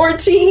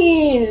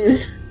 14!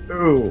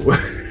 Ooh.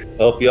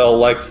 Hope y'all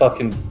like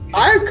fucking.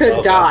 I could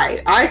Okay.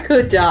 die. I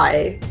could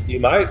die.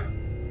 You might.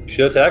 You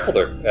should have tackled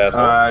her,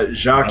 asshole.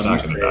 Jacques, I'm you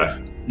not gonna die.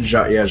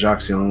 save.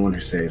 Jacques' the only one who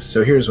saves.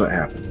 So here's what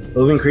happened. A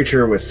living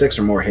creature with 6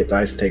 or more hit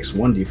dice takes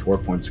 1d4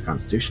 points of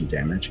constitution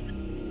damage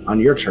on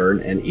your turn,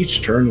 and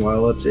each turn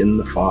while it's in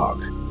the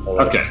fog. Oh,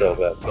 that's okay. so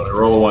bad. I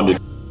roll a 1d.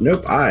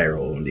 Nope, I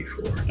roll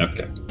 1d4.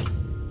 Okay.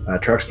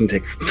 Truxton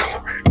take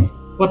 4.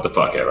 What the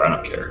fuck ever, I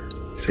don't care.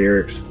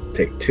 Cyrix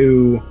take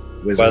 2.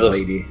 Wizard By those-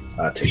 Lady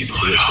takes 2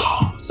 as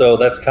well. So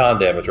that's con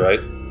damage, right?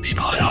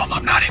 People at home,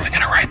 I'm not even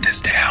gonna write this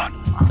down.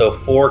 So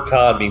 4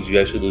 con means you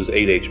actually lose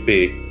 8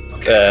 HP.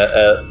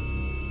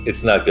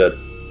 It's not good.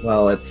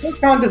 Well, 4 it's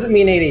con doesn't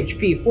mean 8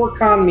 HP. 4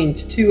 con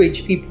means 2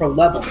 HP per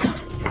level,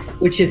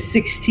 which is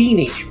 16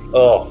 HP.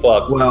 Oh,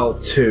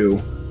 fuck.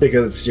 2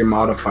 because it's your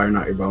modifier,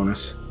 not your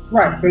bonus.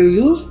 Right, but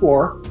you lose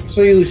 4,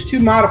 so you lose 2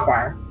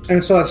 modifier,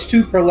 and so that's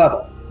 2 per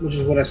level, which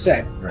is what I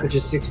said, Right. which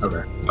is 16.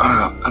 Okay.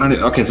 I don't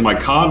know. Okay, so my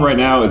con right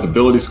now is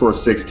ability score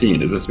 16.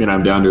 Does this mean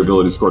I'm down to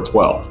ability score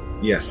 12?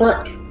 Yes.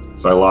 Correct.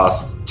 So I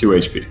lost 2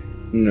 HP.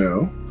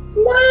 No.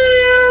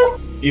 Well,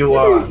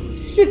 You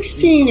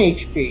 16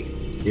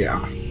 HP.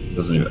 yeah.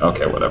 Doesn't even.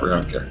 Okay, whatever.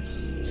 I don't care.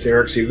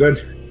 Cyrix, you good?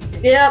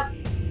 Yep.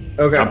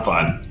 Okay. I'm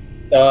fine.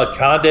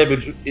 Con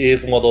damage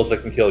is one of those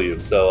that can kill you.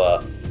 So,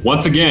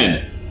 Once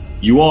again,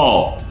 you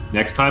all.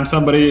 Next time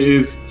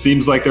somebody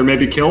seems like they're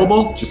maybe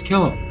killable, just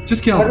kill them.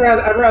 Just kill I'd them.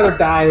 rather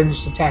die than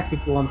just attack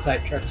people on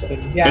site trucks.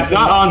 Yeah, It's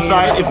not on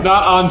site. It's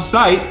not on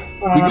site.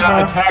 We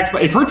got attacked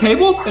by. If her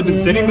tables had been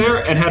sitting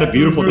there and had a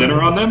beautiful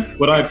dinner on them,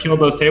 would I have killed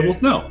those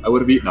tables? No, I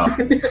would have eaten off.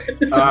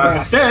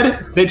 Instead,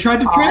 they tried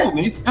to trample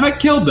me, and I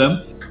killed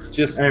them.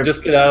 just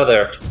get out of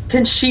there.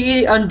 Can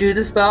she undo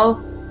the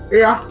spell?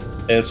 Yeah.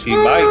 And she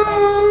might.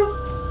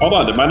 Hold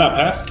on, did mine not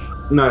pass?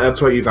 No,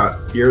 that's what you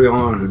got. You're the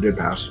only one who did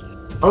pass.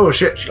 Oh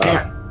shit, she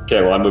can't.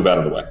 Okay, well I move out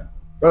of the way.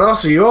 But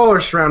also, you all are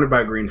surrounded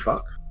by green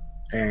fog,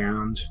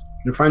 and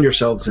you find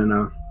yourselves in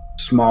a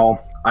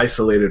small,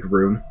 isolated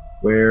room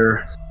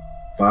where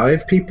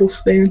 5 people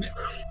stand.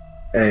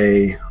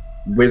 A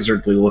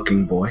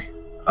wizardly-looking boy,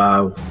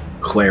 a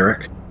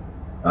cleric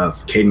of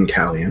Caden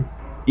Callian,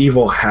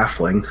 evil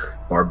halfling,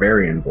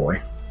 barbarian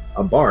boy,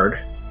 a bard,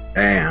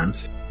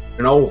 and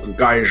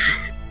guys,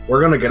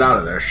 we're gonna get out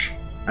of this.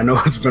 I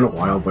know it's been a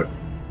while, but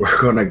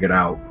we're gonna get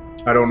out.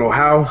 I don't know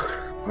how,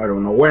 I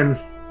don't know when,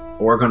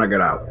 but we're gonna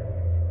get out.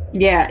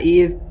 Yeah,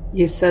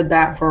 you've said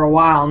that for a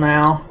while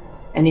now,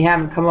 and you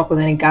haven't come up with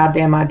any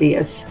goddamn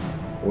ideas.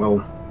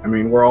 Well, I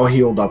mean, we're all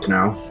healed up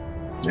now,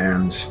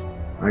 and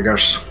I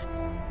guess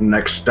the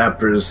next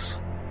step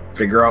is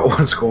figure out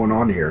what's going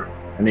on here.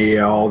 And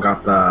you all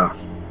got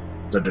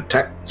the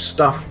detect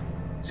stuff?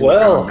 See what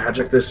kind of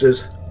magic this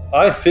is?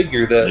 I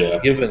figure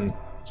that given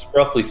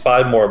roughly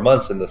 5 more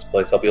months in this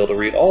place, I'll be able to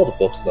read all the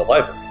books in the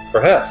library.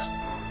 Perhaps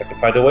I can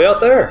find a way out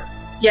there.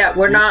 Yeah,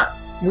 we're not...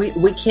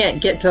 We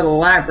can't get to the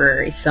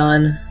library,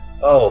 son.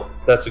 Oh,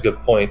 that's a good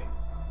point.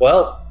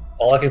 Well,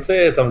 all I can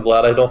say is I'm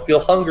glad I don't feel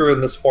hunger in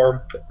this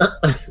form.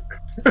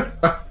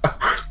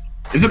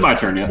 Is it my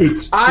turn yet?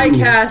 I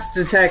cast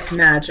Detect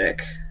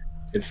Magic.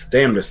 It's the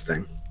damnedest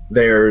thing.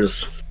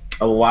 There's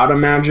a lot of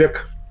magic,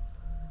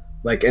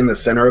 like in the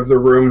center of the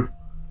room,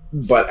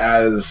 but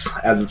as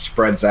it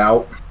spreads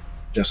out,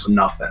 just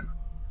nothing.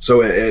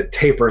 So it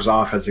tapers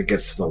off as it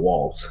gets to the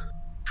walls.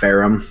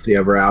 Farum, the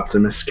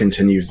ever-optimist,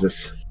 continues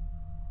this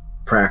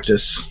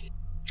practice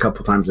a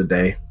couple times a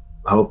day,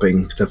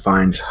 hoping to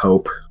find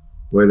hope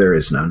where there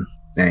is none.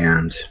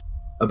 And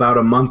about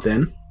a month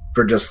in,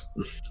 for just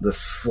the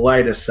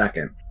slightest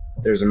second,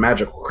 there's a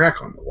magical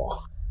crack on the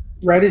wall.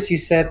 Right as you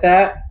said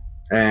that?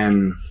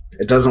 And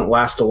it doesn't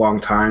last a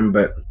long time,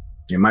 but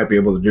you might be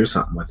able to do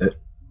something with it.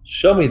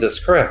 Show me this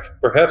crack.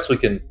 Perhaps we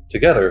can,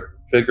 together,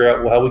 figure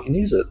out how we can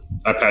use it.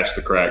 I patched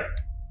the crack.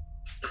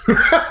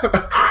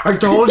 I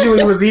told you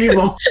he was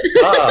evil.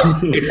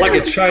 It's like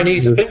a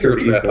Chinese finger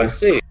trap, I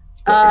see.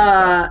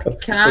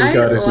 Can I,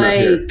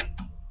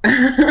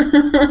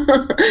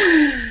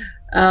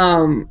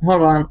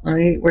 hold on,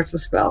 where's the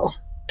spell?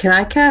 Can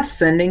I cast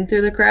Sending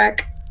through the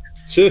crack?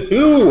 To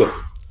who?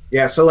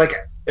 Yeah, so,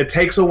 it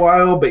takes a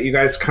while, but you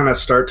guys kind of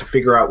start to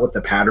figure out what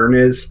the pattern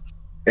is,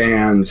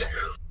 and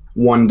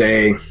one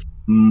day,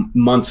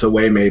 months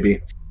away maybe,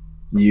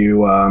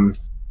 you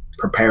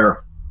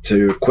prepare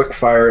to quick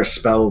fire a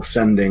spell of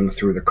Sending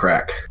through the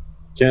crack.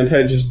 Can't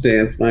I just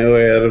dance my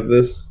way out of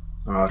this?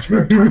 Oh, it's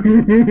very time.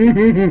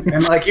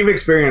 And you've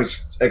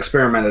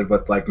experimented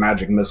with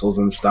magic missiles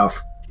and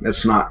stuff.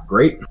 It's not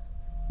great.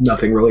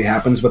 Nothing really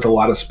happens with a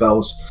lot of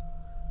spells.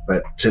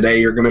 But today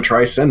you're going to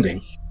try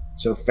Sending.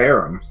 So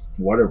Farum,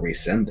 what are we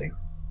sending?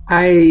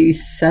 I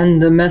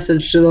send a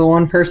message to the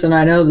one person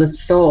I know that's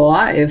still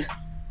alive.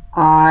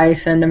 I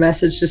send a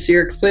message to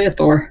Cyrix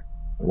Pleathor.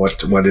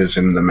 What is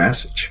in the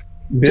message?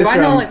 Do I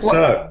know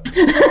what?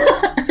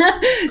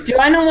 Do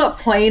I know what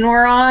plane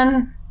we're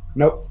on?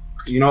 Nope.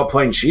 You know what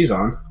plane she's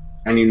on,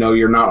 and you know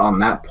you're not on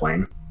that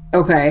plane.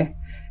 Okay.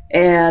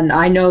 And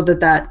I know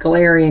that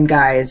Galarian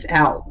guy is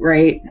out,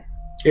 right?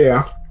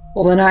 Yeah.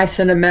 Well, then I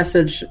send a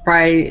message,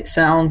 probably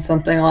sounds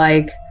something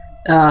like,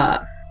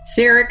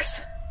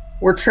 Cyrix,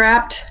 we're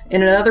trapped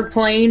in another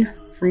plane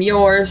from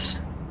yours.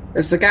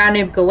 There's a guy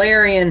named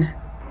Galarian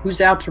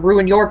who's out to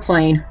ruin your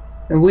plane,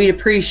 and we'd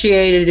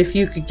appreciate it if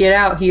you could get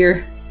out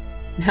here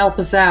and help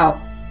us out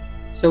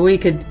so we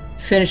could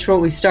finish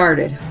what we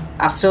started.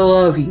 I still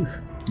love you.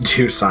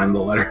 Do you sign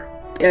the letter?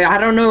 I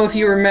don't know if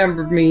you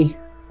remember me,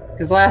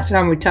 because last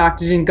time we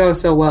talked it didn't go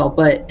so well,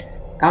 but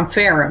I'm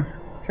Farum.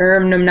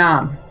 Farum Num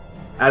Nom.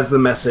 As the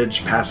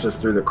message passes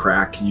through the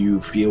crack,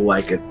 you feel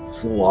like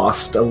it's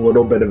lost a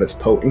little bit of its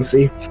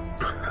potency,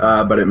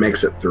 but it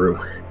makes it through.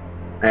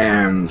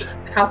 And...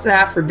 how's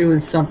that for doing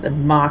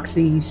something,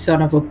 Moxie, you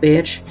son of a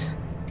bitch?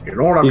 You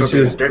don't have to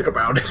be a dick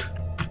about it.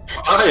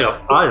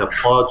 I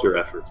applaud your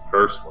efforts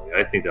personally.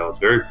 I think that was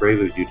very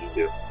brave of you to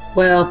do.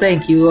 Well,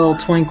 thank you, little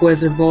twink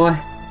wizard boy.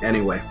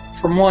 Anyway.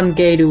 From one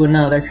gay to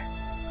another.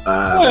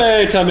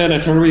 Wait a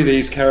minute, are we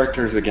these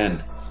characters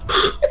again?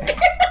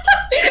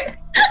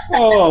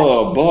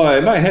 Oh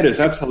boy, my head is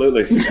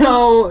absolutely...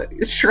 No,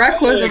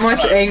 Shrek wasn't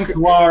much angry.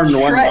 One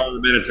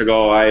minute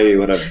ago, I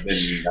would have been...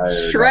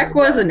 Shrek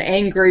wasn't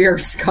angry or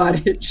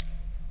Scottish.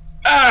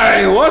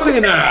 Hey, was he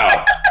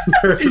now?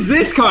 Is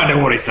this kind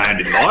of what he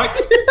sounded like?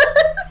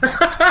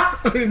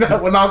 That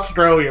was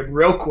Australian,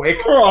 real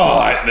quick.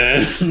 Right,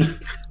 man.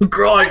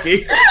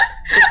 Crikey.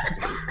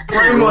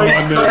 I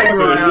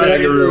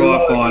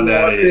find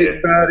out here.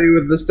 Big fatty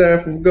with the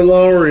staff of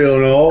Galarian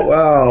and all.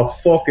 Wow,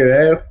 fucking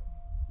hell.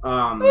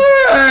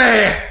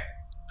 Hey!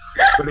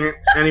 But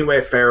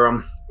anyway,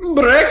 Farum.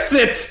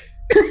 Brexit!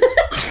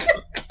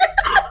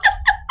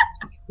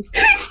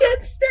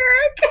 Yes,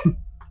 Derek.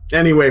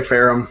 Anyway,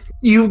 Farum,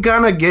 you're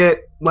gonna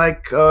get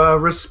a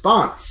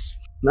response.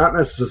 Not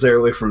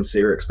necessarily from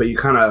Cyrix, but you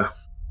kind of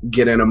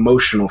get an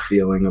emotional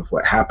feeling of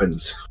what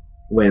happens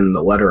when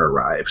the letter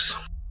arrives.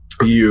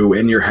 You,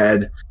 in your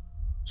head,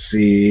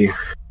 see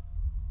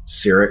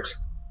Cyrix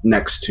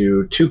next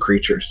to 2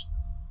 creatures.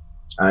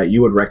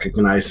 You would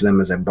recognize them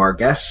as a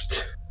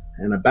Barghest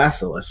and a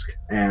Basilisk.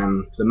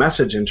 And the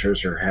message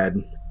enters her head,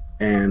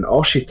 and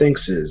all she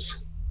thinks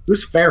is,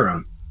 who's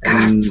Farum?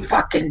 God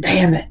fucking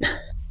damn it.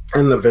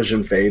 And the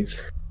vision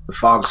fades. The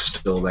fog's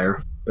still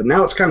there. but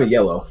now it's kind of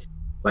yellow,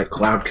 like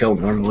Cloudkill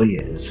normally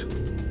is.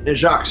 And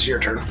Jacques, your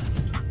turn.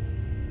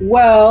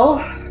 Well,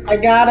 I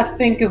gotta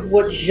think of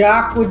what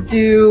Jacques would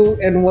do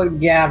and what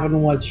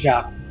Gavin wants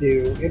Jacques to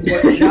do. And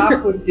what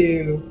Jacques would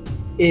do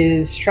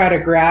is try to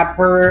grab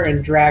her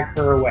and drag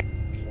her away.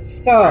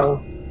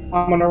 So,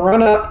 I'm gonna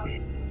run up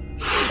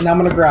and I'm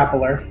gonna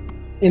grapple her.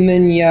 And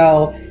then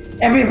yell,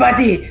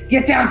 "Everybody,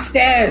 get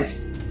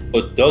downstairs!"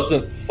 But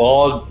doesn't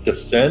fog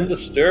descend the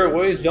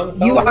stairways, young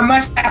fellow? You are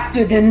much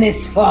faster than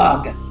this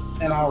fog.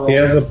 And I'll roll. He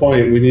has a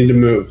point. We need to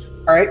move.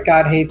 Alright,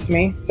 God hates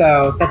me.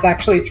 So, that's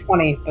actually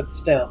 20, but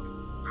still.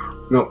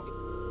 Nope,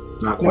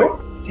 not quite.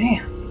 Nope.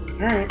 Damn.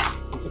 Alright.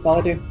 That's all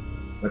I do.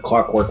 The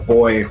Clockwork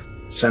Boy,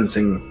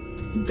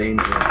 sensing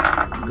danger,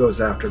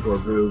 goes after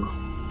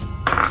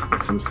Gorgoog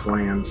with some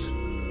slams.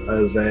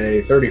 As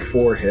a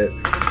 34 hit.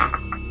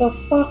 The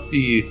fuck do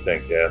you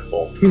think,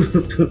 asshole?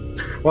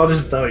 Well, I'll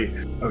just tell you.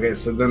 Okay,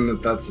 so then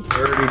that's a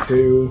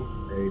 32,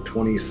 a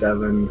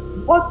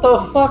 27. What the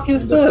fuck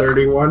is this?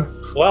 31.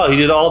 Wow, he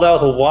did all that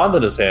with a wand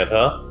in his hand,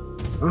 huh?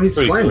 Oh, he's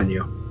Pretty slamming cool.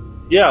 you.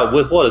 Yeah,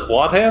 with what, his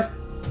wand hand?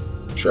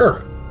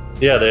 Sure.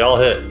 Yeah, they all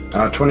hit.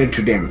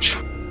 22 damage.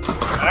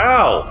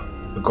 Ow!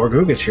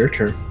 Gorgoog, it's your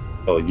turn.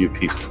 Oh, you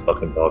piece of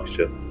fucking dog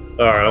shit.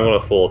 Alright, I'm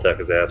gonna full attack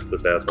his ass,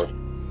 this asshole.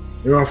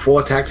 You're on full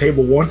attack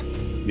table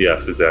 1?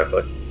 Yes,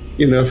 exactly.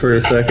 You know, for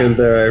a second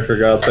there, I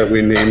forgot that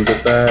we named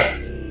it that,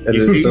 and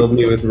You it see? filled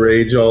me with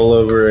rage all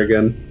over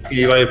again.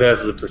 He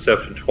passes a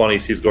perception 20,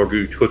 sees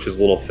Gorgoog twitch his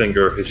little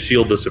finger, his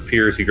shield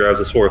disappears, he grabs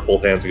the sword with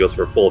both hands and goes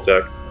for a full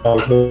attack. I'll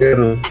go get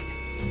him.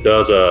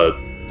 Does a...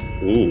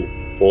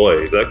 Ooh, boy,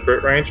 is that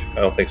crit range?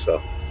 I don't think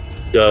so.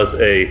 Does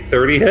a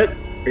 30 hit?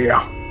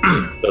 Yeah.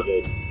 Does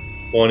a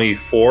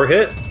 24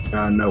 hit?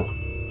 No.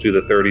 Do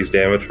the 30's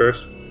damage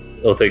first.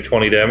 He'll take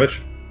 20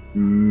 damage.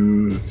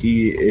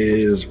 He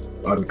is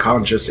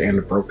unconscious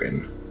and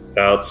broken.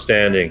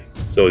 Outstanding.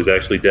 So he's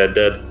actually dead.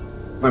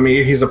 I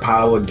mean, he's a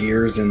pile of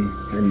gears and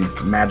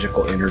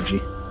magical energy.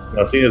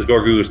 Now, seeing as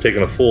Gorgoog is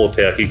taking a full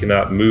attack, he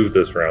cannot move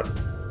this round.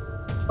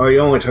 Oh, you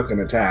only took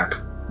an attack.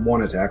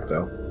 One attack,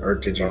 though. Or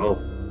did you?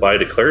 Oh, I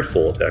declared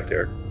full attack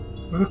there.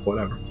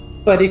 Whatever.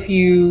 But if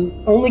you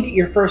only get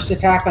your first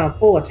attack on a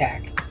full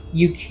attack,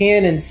 you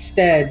can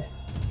instead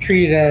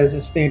treat it as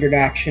a standard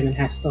action and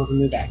has still have a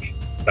move action.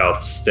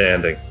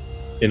 Outstanding.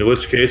 In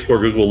which case,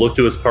 Gorgoog will look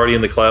to his party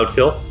in the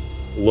Cloudkill,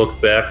 look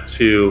back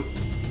to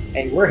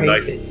Hey, we're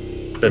Nice.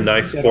 hasted. the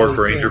nice Yeah, orc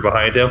yeah. ranger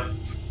behind him,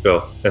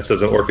 go, and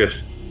says in Orcish,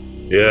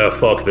 "Yeah,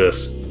 fuck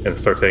this," and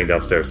starts heading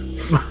downstairs.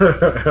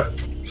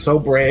 So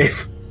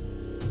brave.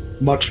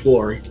 Much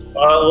glory.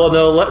 Well,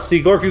 no, let's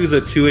see. Gorgoog's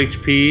at 2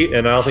 HP,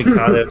 and I don't think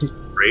Conrad's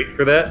great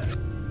for that.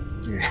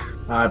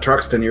 Yeah.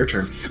 Truxton, your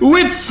turn.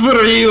 Wits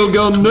for you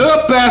go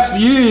no past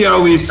you, you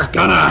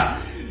scunner.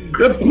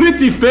 The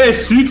pretty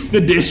face suits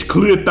the dish,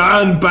 clit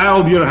and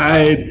bowed your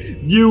head.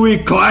 You wee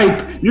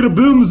clipe, your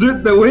boom's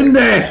out the window.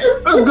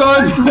 I'm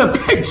going to the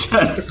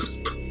pictures.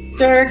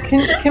 Derek,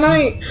 can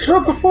I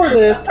roll before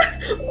this?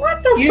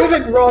 What the You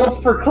haven't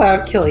rolled for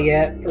Cloud Kill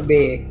yet for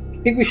me. I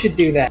think we should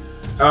do that.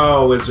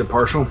 Oh, is it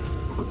partial?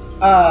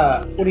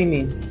 What do you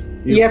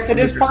mean? Yes, it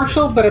is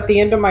partial, but at the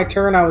end of my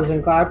turn, I was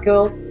in Cloud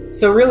Kill.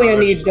 So really, I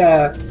need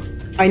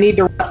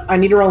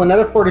to roll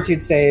another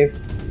Fortitude save,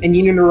 and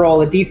you need to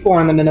roll a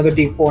D4 and then another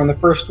D4. And the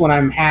first one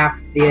I'm half.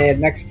 The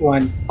next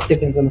one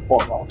depends on the full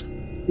roll.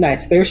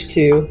 Nice. There's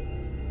 2.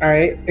 All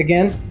right.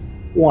 Again,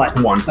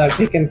 1. 1. So I've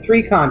taken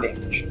 3 con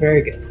damage.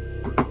 Very good.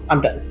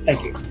 I'm done.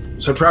 Thank you.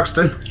 So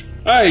Truxton,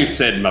 I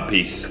said my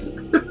piece.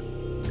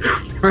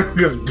 are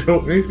you gonna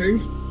do anything?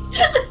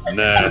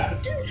 Nah.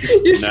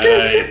 You're just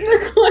gonna sit in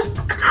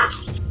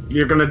the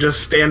You're gonna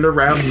just stand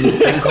around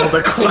and call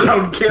the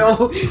cloud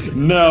kill?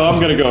 No, I'm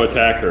gonna go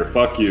attack her.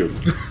 Fuck you.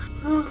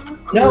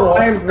 No,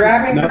 I am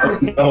grabbing her.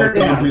 to take No, her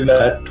don't down. do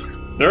that.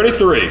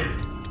 33.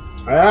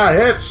 Ah,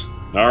 hits.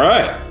 All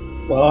right.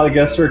 Well, I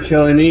guess we're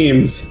killing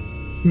Eames.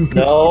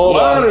 No,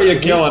 Why are you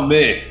killing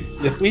me?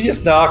 If we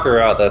just knock her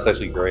out, that's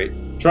actually great.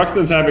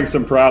 Truxton's having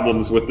some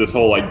problems with this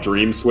whole like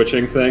dream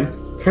switching thing.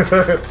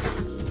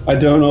 I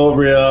don't know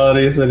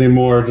realities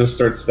anymore. Just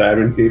start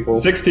stabbing people.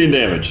 16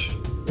 damage.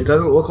 It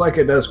doesn't look like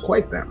it does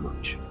quite that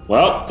much.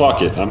 Well,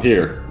 fuck it. I'm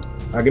here.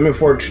 Give me a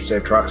fortitude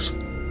save, Trux.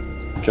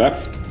 Okay.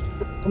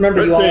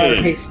 Remember, you all are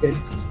 13. hasted.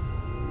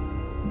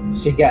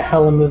 So you got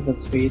hella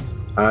movement speed.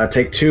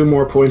 Take 2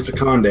 more points of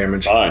con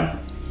damage. Fine.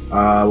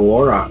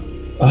 Laura.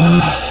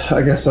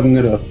 I guess I'm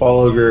gonna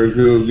follow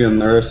Gorgoog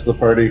and the rest of the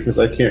party because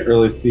I can't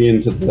really see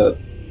into the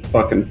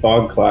fucking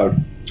fog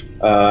cloud.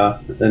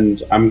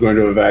 And I'm going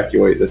to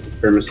evacuate this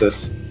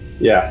premises.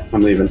 Yeah,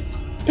 I'm leaving.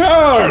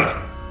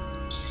 Turn!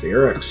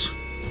 Syrinx.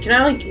 Can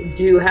I like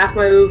do half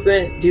my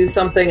movement, do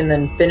something, and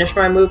then finish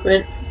my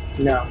movement?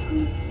 No.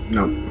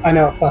 No. I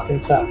know it fucking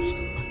sucks.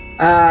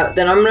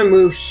 Then I'm gonna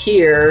move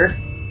here,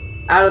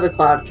 out of the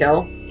cloud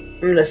kill. I'm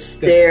gonna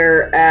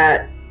stare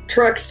at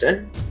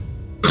Truxton.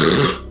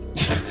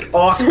 So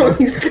Awesome.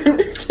 he's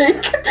gonna take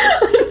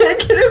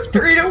a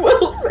 -3 to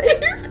will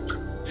save.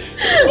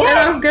 And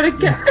I'm gonna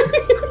get.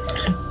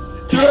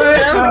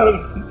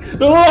 Traitors!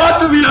 The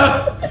lot of you!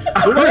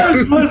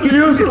 Worthless,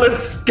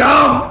 useless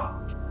scum!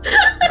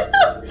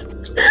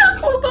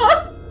 Hold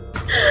on.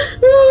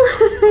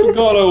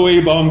 Got a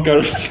wee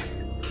bonkers.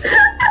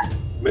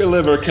 My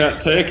liver can't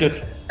take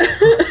it.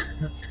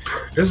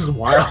 This is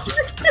wild.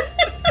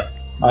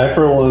 I,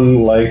 for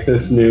one, like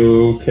this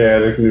new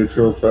chaotic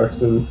neutral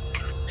Truxton.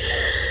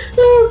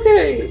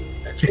 Okay.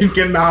 He's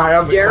getting high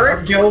on the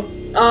Garrett? kill.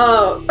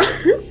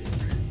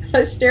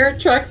 I stare at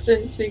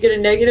Truxton, so you get a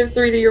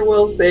 -3 to your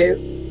will save.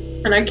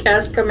 And I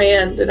cast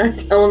command, and I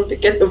tell him to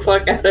get the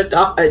fuck out of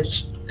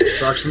Dodge.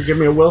 Truxton, give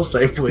me a will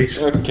save,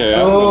 please. Okay,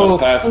 I'm gonna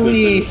pass this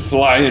in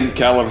flying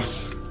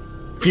colors.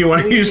 If you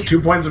want to use 2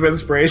 points of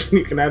inspiration,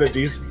 you can add a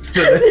d6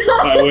 to this.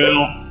 I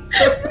will.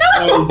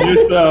 I will do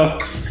so.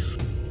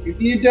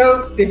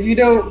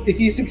 If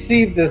you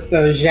succeed this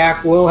though,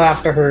 Jacques will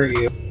have to hurt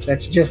you.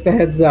 That's just a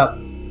heads up.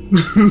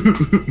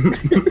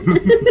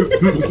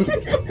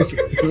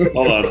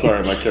 Hold on,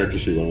 sorry, my character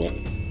sheet went away.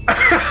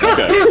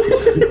 Okay.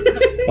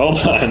 Hold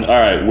on.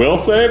 Alright, will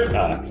save?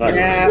 It's not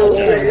Yeah. gonna Will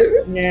save.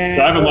 Yeah.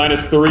 So I have a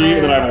 -3,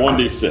 and then I have a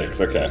 1d6.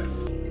 Okay.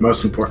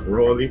 Most important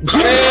roll of the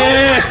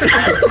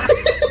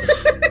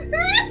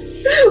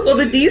Well,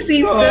 the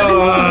DC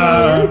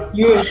 17.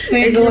 You have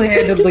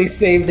single-handedly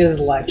saved his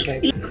life,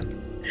 baby.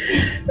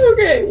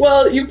 Okay,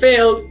 well, you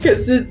failed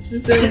because it's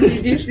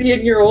 17 DC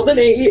and you rolled an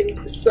 8.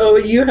 So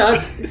you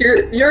have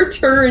your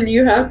turn.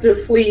 You have to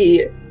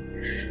flee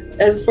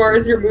as far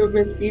as your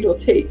movement speed will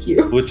take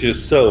you. Which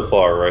is so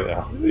far right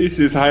now. This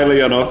is highly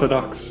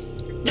unorthodox.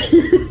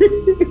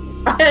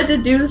 I had to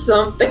do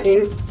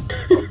something.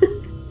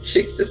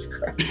 Jesus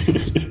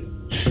Christ.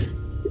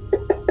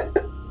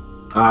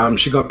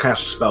 She gonna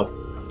cast a spell.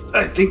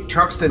 I think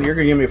Truxton, you're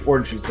gonna give me a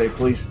fortitude save,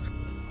 please.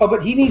 Oh,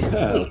 but he needs to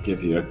I'll flee.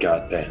 give you a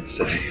goddamn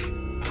save.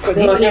 But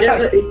No, he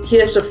doesn't. He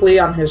has to flee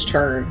on his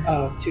turn.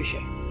 Oh, touche.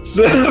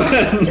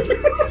 7!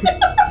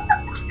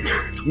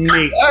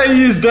 Neat. I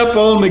used up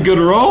all my good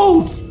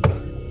rolls.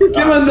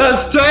 Give me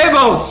those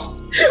tables.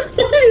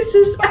 What is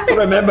this?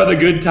 Remember the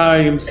good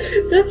times.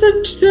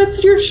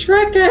 That's your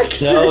Shrek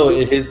accent. No,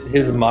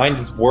 his mind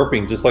is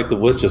warping just like the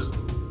witches.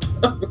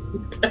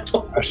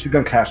 She's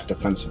gonna cast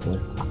defensively.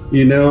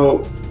 You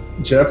know,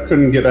 Jeff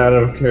couldn't get out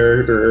of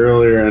character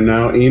earlier, and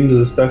now Eames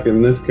is stuck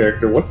in this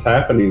character. What's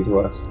happening to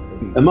us?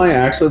 Am I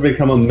actually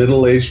become a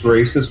middle-aged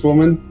racist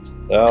woman?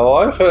 Now,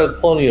 I've had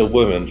plenty of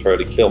women try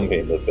to kill me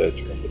in the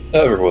bedroom, but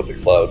never with the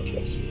cloud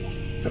kiss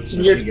me. That's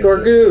what You're she gets it.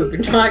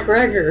 Gorgoog, not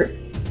Gregor.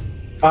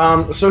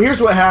 So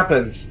here's what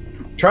happens.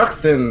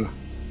 Truxton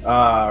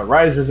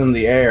rises in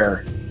the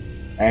air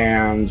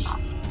and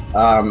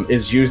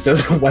is used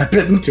as a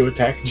weapon to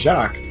attack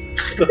Jacques.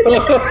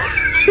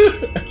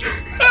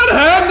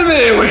 Unhand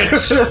me,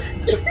 witch!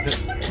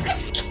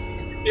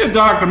 Your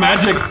dark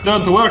magics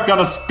don't work on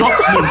a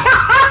Scotsman.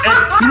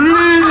 A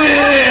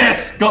true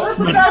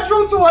Scotsman.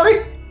 Natural 20.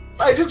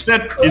 I just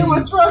That put it is-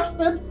 with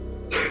Truxton.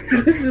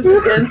 This is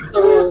against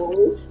the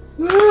rules.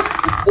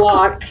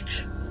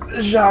 Blocked.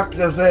 Jacques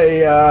does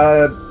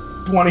a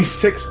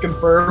 26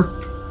 confirm.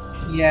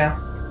 Yeah.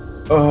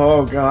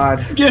 Oh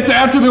god. Get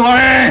out of the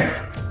way!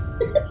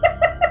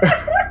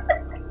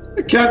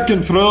 You can't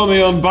control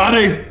me on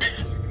body.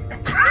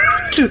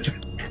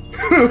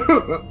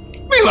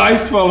 My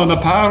life's falling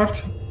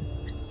apart.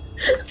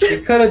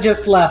 You could have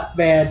just left,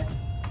 man.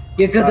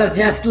 You could have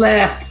just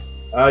left.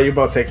 You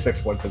both take 6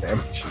 points of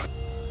damage.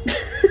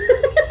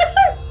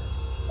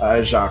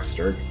 Jacques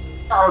stirred.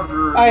 What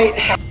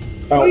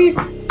do you?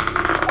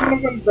 I'm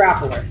gonna go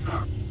grapple her.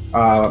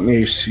 Let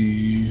me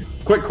see.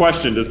 Quick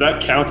question, does that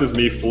count as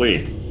me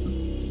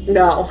fleeing?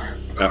 No.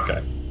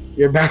 Okay.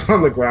 You're back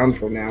on the ground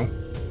for now.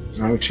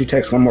 She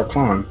takes one more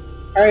con.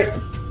 All right.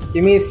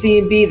 Give me a C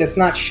and B that's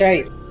not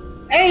shape.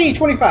 Hey,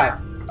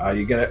 25.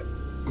 You get it.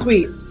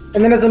 Sweet.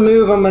 And then as a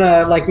move, I'm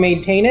gonna like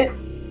maintain it,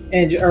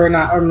 or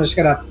not. I'm just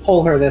gonna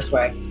pull her this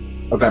way.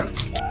 Okay.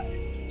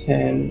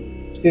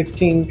 10,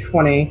 15,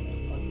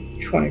 20,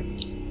 20.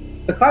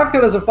 The cloud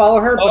code doesn't follow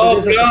her, but it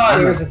is at the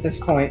stairs at this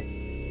point.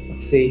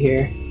 Let's see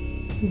here.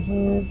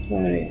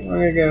 20.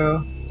 Where to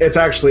go? It's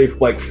actually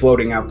like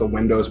floating out the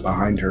windows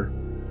behind her.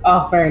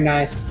 Oh, very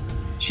nice.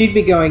 She'd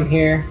be going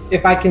here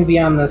if I can be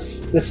on the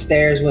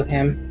stairs with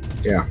him.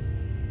 Yeah.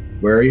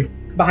 Where are you?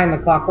 Behind the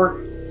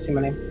clockwork. See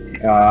my name.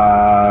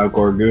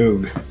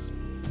 Gorgoog.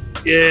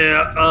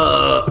 Yeah,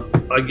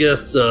 I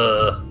guess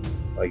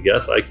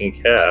I can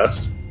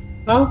cast.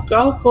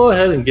 I'll go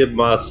ahead and give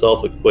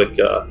myself a quick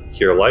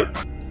cure light.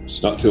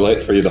 It's not too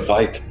late for you to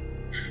fight.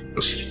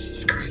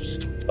 Jesus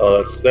Christ.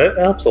 That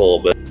helps a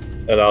little bit,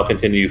 and I'll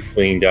continue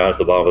fleeing down to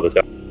the bottom of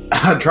the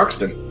tower.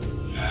 Truxton.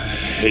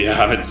 You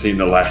haven't seen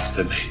the last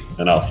of me,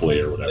 and I'll flee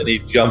or whatever. And he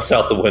jumps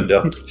out the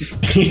window.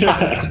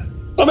 Yeah.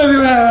 Some of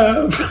you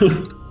have.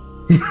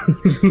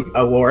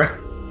 Laura.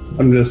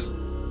 I'm just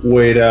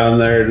way down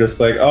there, just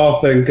like, oh,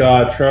 thank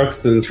God,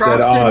 Truxton said, oh,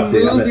 Truxton,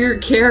 damn move it. your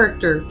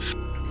character.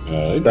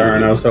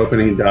 Darn, I was hoping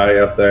he'd die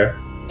up there.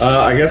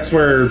 I guess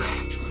we're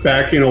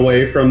backing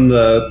away from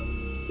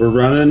we're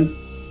running.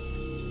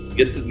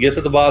 Get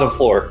to the bottom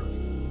floor.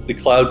 The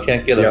cloud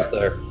can't get us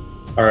there.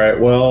 All right,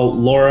 well,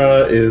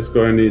 Laura is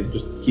going to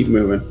just keep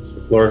moving.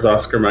 Lures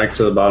Oscar Mike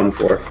to the bottom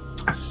floor.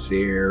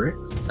 Syrinx.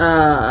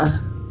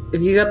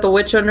 If you got the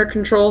witch under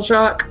control,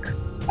 Shock?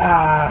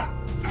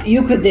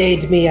 You could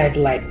aid me, I'd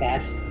like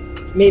that.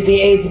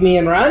 Maybe aid me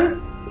and run?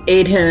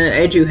 Aid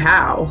you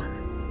how?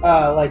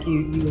 Like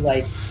you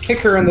like kick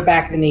her in the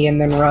back of the knee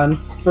and then run,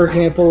 for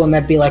example, and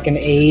that'd be like an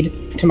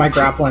aid to my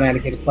grapple and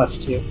I'd get a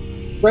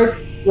 +2.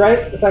 Right?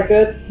 Is that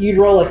good? You'd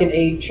roll like an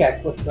aid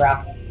check with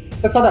grapple.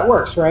 That's how that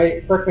works,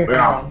 right? Correct me if I'm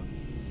wrong.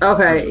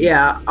 Okay,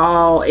 yeah,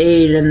 I'll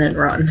aid and then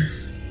run.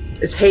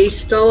 Is haste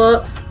still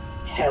up?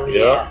 Hell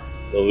yeah.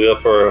 We'll be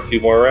up for a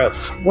few more rounds.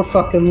 We're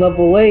fucking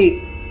level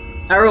 8.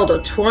 I rolled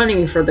a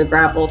 20 for the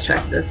grapple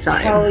check this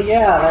time. Hell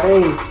yeah, that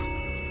aids.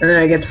 And then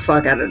I get the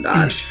fuck out of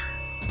dodge.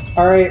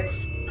 Alright.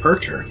 Her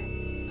turn.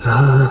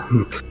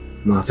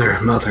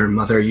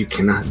 Mother, you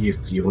cannot,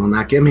 you will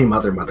not get me,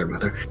 mother.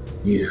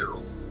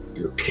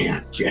 You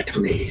can't get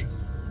me.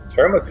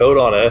 Turn the coat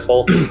on,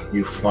 asshole.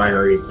 You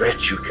fiery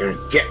bitch, you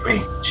can't get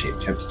me. She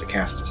attempts to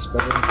cast a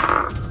spell.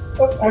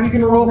 How are you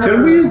gonna roll her?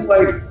 Can we,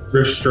 like,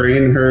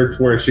 restrain her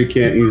to where she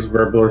can't use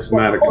verbal or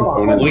somatic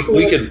components?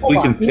 We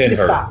can pin her.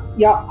 Stop.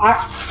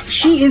 Yeah,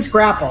 she is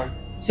grappled,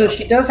 so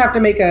she does have to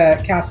make a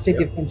casting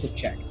defensive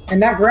check.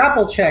 And that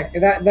grapple check,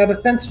 that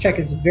defense check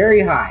is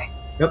very high.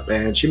 Yep,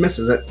 and she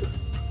misses it.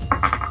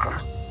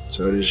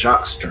 So it is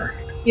Jacques' turn.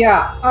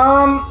 Yeah,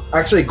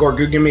 Actually,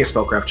 Gorgu, give me a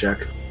spellcraft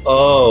check.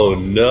 Oh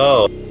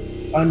no.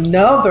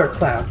 Another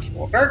cloud.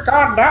 Oh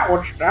god, that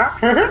one's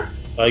not.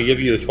 I give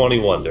you a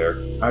 21,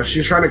 Derek.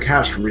 She's trying to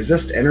cast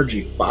Resist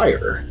Energy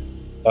Fire.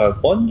 I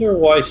wonder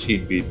why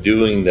she'd be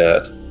doing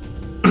that.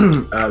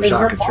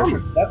 Jacques, it's your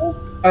turn.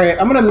 Alright,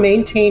 I'm gonna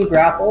maintain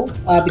grapple.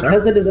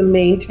 Because it is a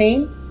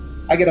maintain,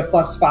 I get a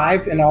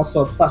 +5 and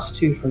also a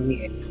 +2 from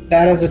the aid.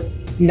 That is a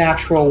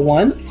natural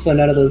 1, so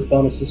none of those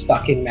bonuses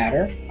fucking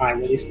matter. I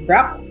release the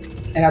grapple.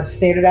 And as a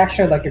standard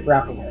action, I'd like to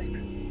grapple her.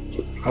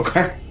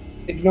 Okay.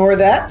 Ignore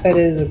that. That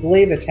is a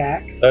glaive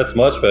attack. That's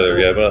much better.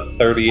 You have a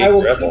 38 I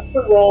will grapple. keep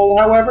the roll,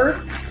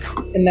 however,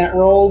 and that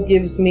roll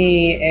gives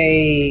me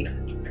a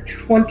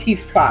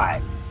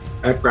 25.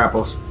 That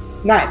grapples.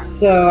 Nice.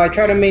 So I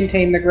try to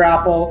maintain the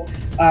grapple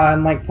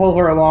and like pull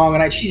her along,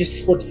 and she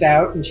just slips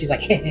out, and she's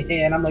like,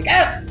 and I'm like,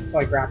 ah! So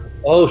I grapple.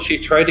 Oh, she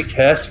tried to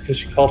cast because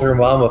she called her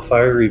mom a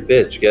fiery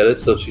bitch. Get it?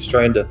 So she's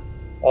trying to.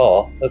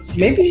 Oh, that's cute.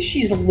 Maybe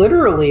she's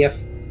literally a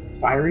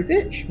fiery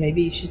bitch.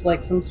 Maybe she's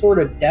like some sort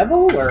of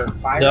devil or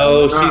fire.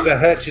 No, she's a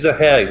hag. She's a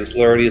hag. This is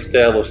already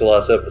established the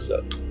last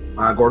episode.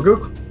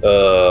 Gorgu?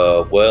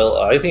 Well,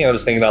 I think I'm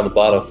just hanging on the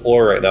bottom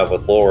floor right now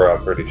with Laura,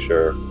 I'm pretty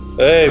sure.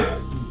 Hey,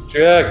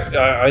 Jack,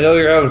 I know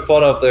you're having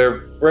fun up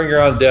there. Bring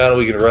her on down and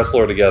we can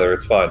wrestle her together.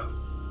 It's fine.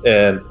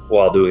 And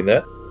while doing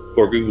that,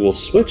 Gorgu will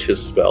switch his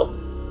spell.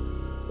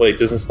 Wait,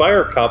 does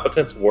Inspire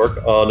Competence work?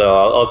 Oh no,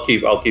 I'll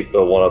keep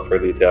the one up for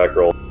the attack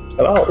roll.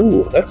 And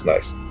ooh, that's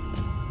nice.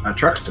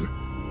 Truxton.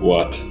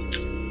 What?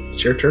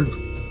 It's your turn.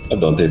 I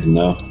don't even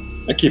know.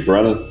 I keep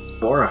running.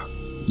 Laura.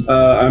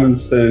 I'm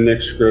standing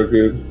next to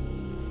Grogu.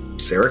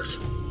 Syrinx.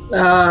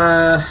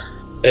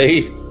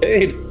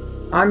 Aid.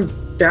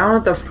 I'm down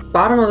at the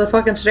bottom of the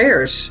fucking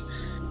stairs.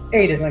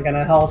 8 isn't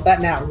gonna help.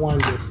 That nat 1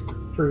 just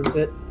proves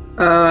it.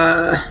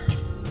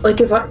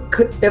 Like if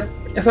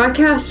I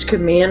cast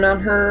command on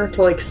her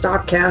to like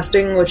stop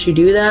casting, would she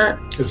do that?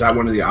 Is that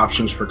one of the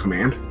options for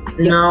command?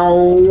 Yes.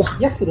 No.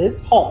 Yes, it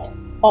is. Halt,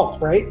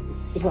 right?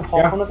 Isn't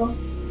halt one of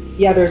them?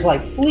 Yeah, there's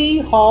like flee,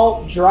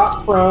 halt,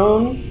 drop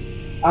prone,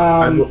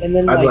 and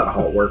then I'd let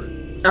halt work.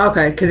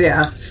 Okay, because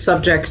yeah,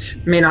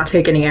 subject may not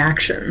take any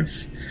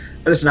actions,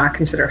 but is not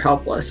considered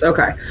helpless.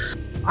 Okay,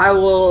 I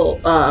will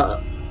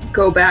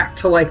go back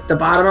to like the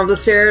bottom of the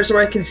stairs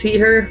where I can see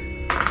her,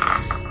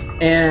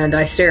 and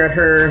I stare at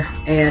her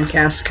and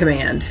cast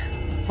command.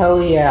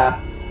 Hell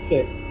yeah.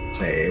 Good.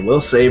 Say,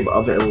 will save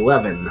of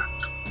 11.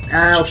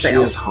 I'll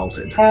fail. She is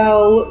halted.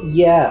 Hell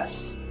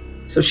yes.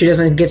 So she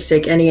doesn't get to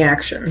take any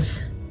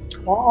actions.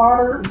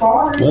 Water.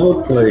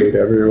 Well played,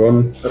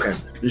 everyone. Okay,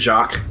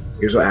 Jacques,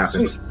 here's what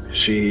happens. Sweet.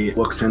 She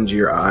looks into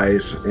your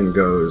eyes and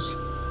goes,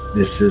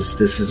 This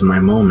is my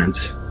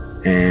moment.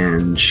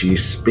 And she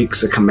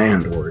speaks a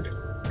command word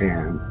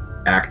and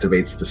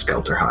activates the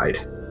Skelter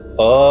Hide.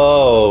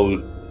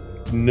 Oh,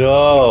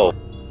 no.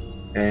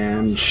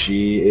 And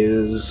she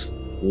is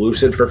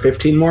lucid for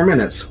 15 more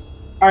minutes.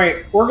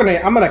 Alright,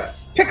 I'm gonna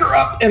pick her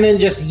up and then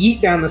just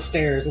yeet down the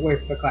stairs away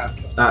from the cloud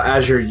kill.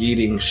 As you're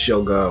yeeting,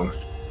 she'll go,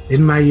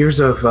 In my years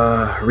of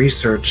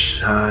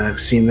research, I've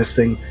seen this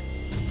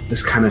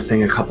kind of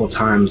thing a couple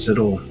times.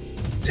 It'll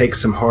take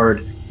some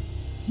hard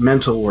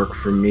mental work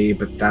from me,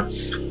 but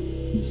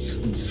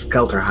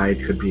Skelter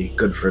Hide could be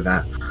good for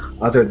that.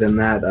 Other than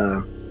that,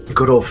 a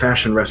good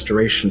old-fashioned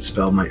restoration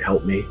spell might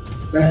help me.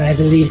 I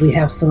believe we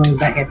have someone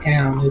back at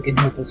town who can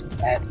help us with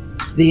that.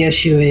 The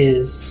issue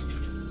is,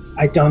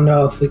 I don't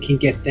know if we can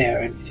get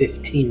there in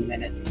 15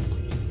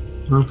 minutes.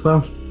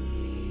 Well,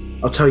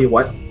 I'll tell you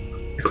what.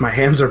 If my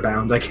hands are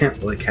bound, I can't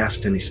really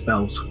cast any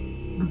spells.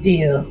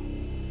 Deal.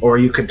 Or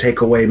you could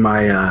take away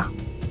my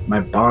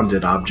my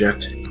bonded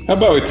object. How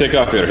about we take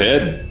off your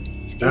head?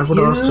 That would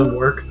also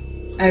work.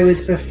 I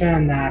would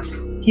prefer that.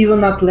 He will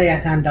not lay a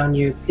hand on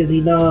you because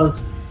he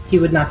knows he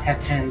would not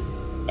have hands.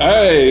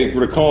 I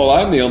recall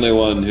I'm the only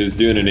one who's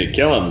doing any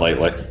killing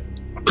lately.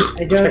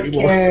 I don't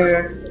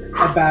care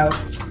about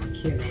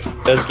killing.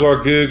 As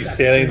Gorgoog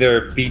standing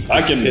there beating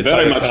I can shit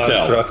very by a much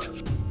tell.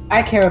 construct.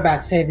 I care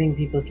about saving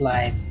people's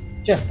lives.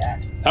 Just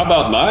that. How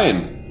about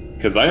mine?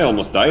 Because I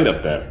almost died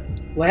up there.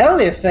 Well,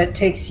 if that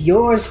takes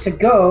yours to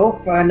go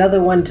for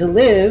another one to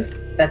live,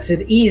 that's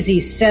an easy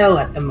sell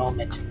at the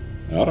moment.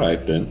 All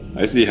right, then.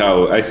 I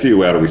see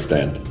where we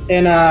stand.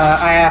 Then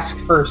I ask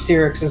for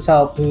Cyrix's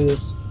help,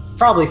 who's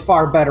probably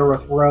far better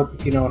with rope,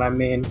 if you know what I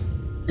mean.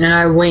 And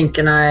I wink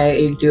and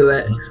I do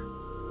it.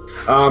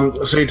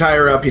 So you tie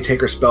her up, you take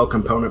her spell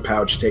component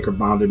pouch, take her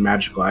bonded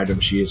magical item.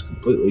 She is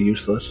completely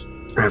useless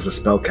as a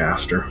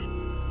spellcaster.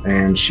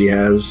 And she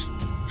has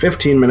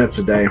 15 minutes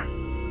a day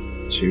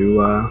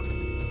to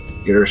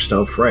get her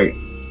stealth right.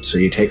 So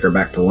you take her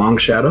back to Long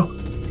Shadow.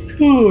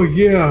 Oh,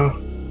 yeah.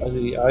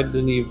 I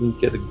didn't even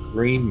get a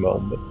green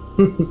moment.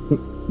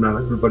 Not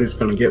everybody's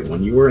gonna get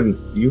one. You were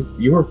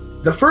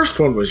the first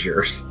one was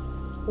yours.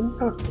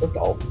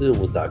 It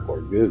was not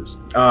Gorgoog's.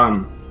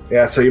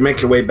 Yeah, so you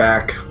make your way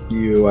back.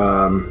 You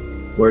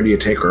where do you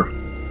take her?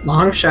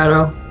 Long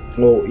Shadow.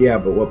 Well, yeah,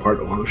 but what part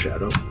of Long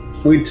Shadow?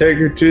 We take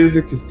her to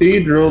the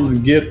cathedral to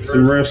get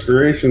some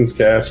restorations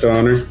cast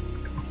on her.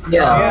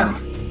 Yeah.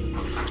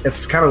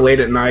 It's kind of late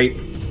at night,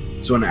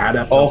 so an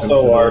adept opens the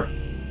Also, door.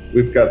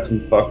 we've got some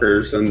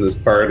fuckers in this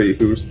party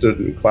who stood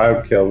in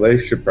Cloud Kill. They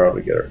should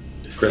probably get her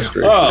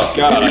restoration. Oh,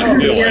 God, I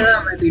feel Yeah, like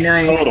that might be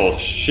nice. total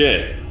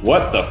shit.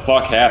 What the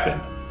fuck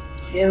happened?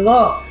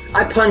 Hello.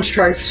 I punched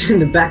Trice in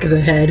the back of the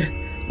head.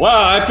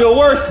 Wow, I feel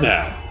worse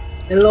now.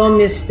 Hello,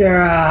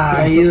 Mr.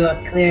 Are you a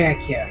cleric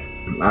here?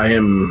 I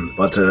am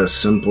but a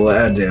simple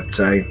adept.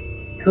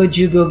 Could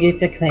you go get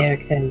the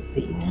cleric then,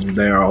 please?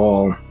 They are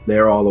all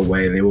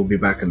away. They will be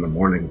back in the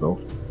morning, though.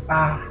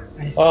 I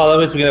see. Oh, that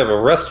means we can have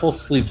a restful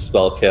sleep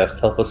spell cast.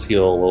 Help us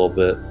heal a little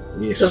bit.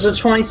 Yes. Does a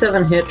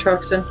 27 hit,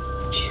 Truxton?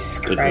 Jesus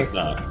It does Christ.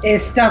 not. Hey,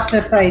 stop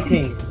the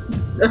fighting.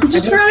 I'm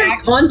just trying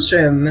to punch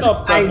him.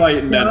 Stop the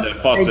fighting and the I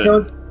fussing.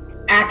 don't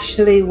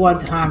actually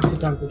want harm to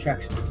come to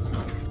Truxton.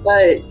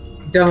 But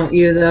don't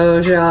you,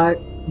 though, Jacques?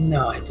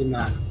 No, I do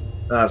not.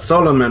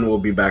 Solomon will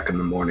be back in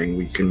the morning.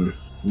 We can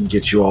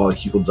get you all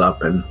healed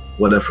up, and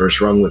whatever is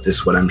wrong with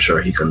this one, I'm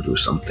sure he can do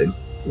something.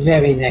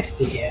 Very nice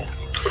to hear.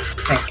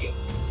 Thank you.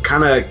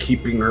 Kind of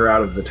keeping her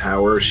out of the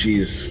tower.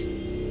 She's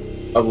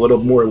a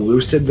little more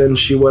lucid than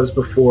she was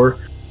before.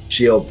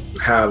 She'll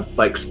have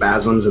like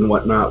spasms and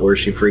whatnot where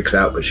she freaks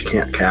out, but she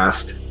can't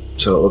cast.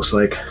 So it looks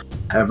like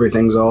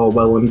everything's all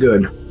well and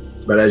good.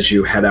 But as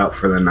you head out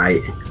for the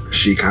night,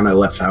 she kind of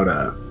lets out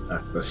a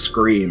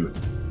scream,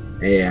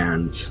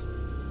 and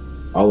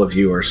all of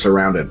you are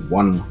surrounded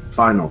one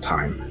final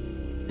time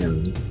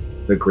in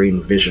the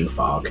green vision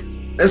fog.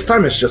 This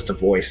time it's just a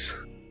voice.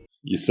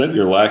 You sent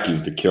your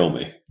lackeys to kill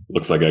me.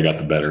 Looks like I got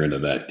the better end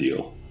of that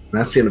deal.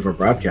 That's the end of our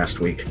broadcast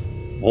week.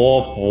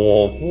 Womp,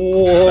 womp,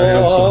 womp. I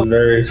have some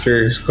very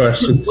serious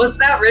questions. Was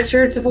that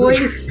Richard's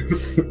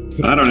voice?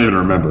 I don't even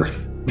remember.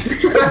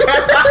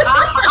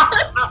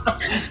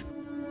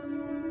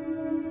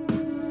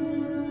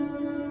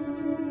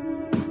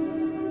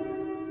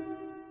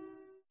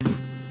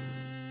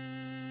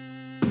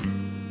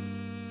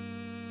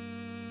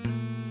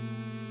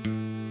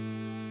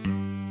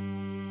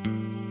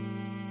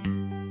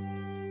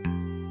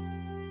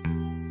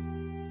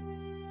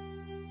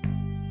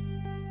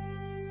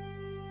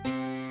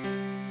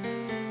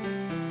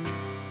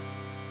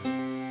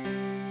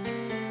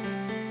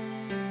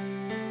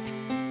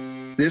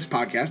 This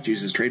podcast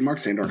uses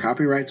trademarks and/or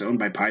copyrights owned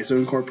by Paizo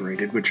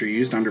Incorporated, which are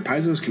used under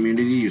Paizo's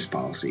community use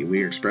policy.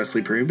 We are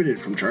expressly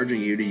prohibited from charging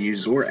you to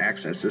use or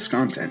access this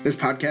content. This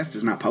podcast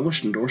is not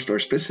published, endorsed, or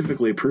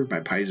specifically approved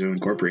by Paizo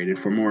Incorporated.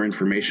 For more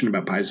information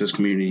about Paizo's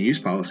community use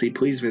policy,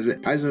 please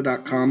visit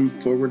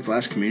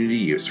paizo.com/community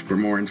use. For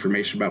more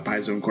information about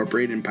Paizo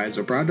Incorporated and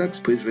Paizo products,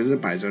 please visit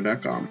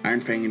paizo.com.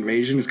 Iron Fang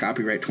Invasion is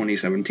copyright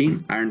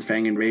 2017. Iron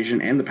Fang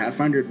Invasion and the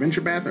Pathfinder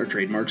Adventure Path are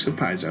trademarks of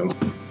Paizo.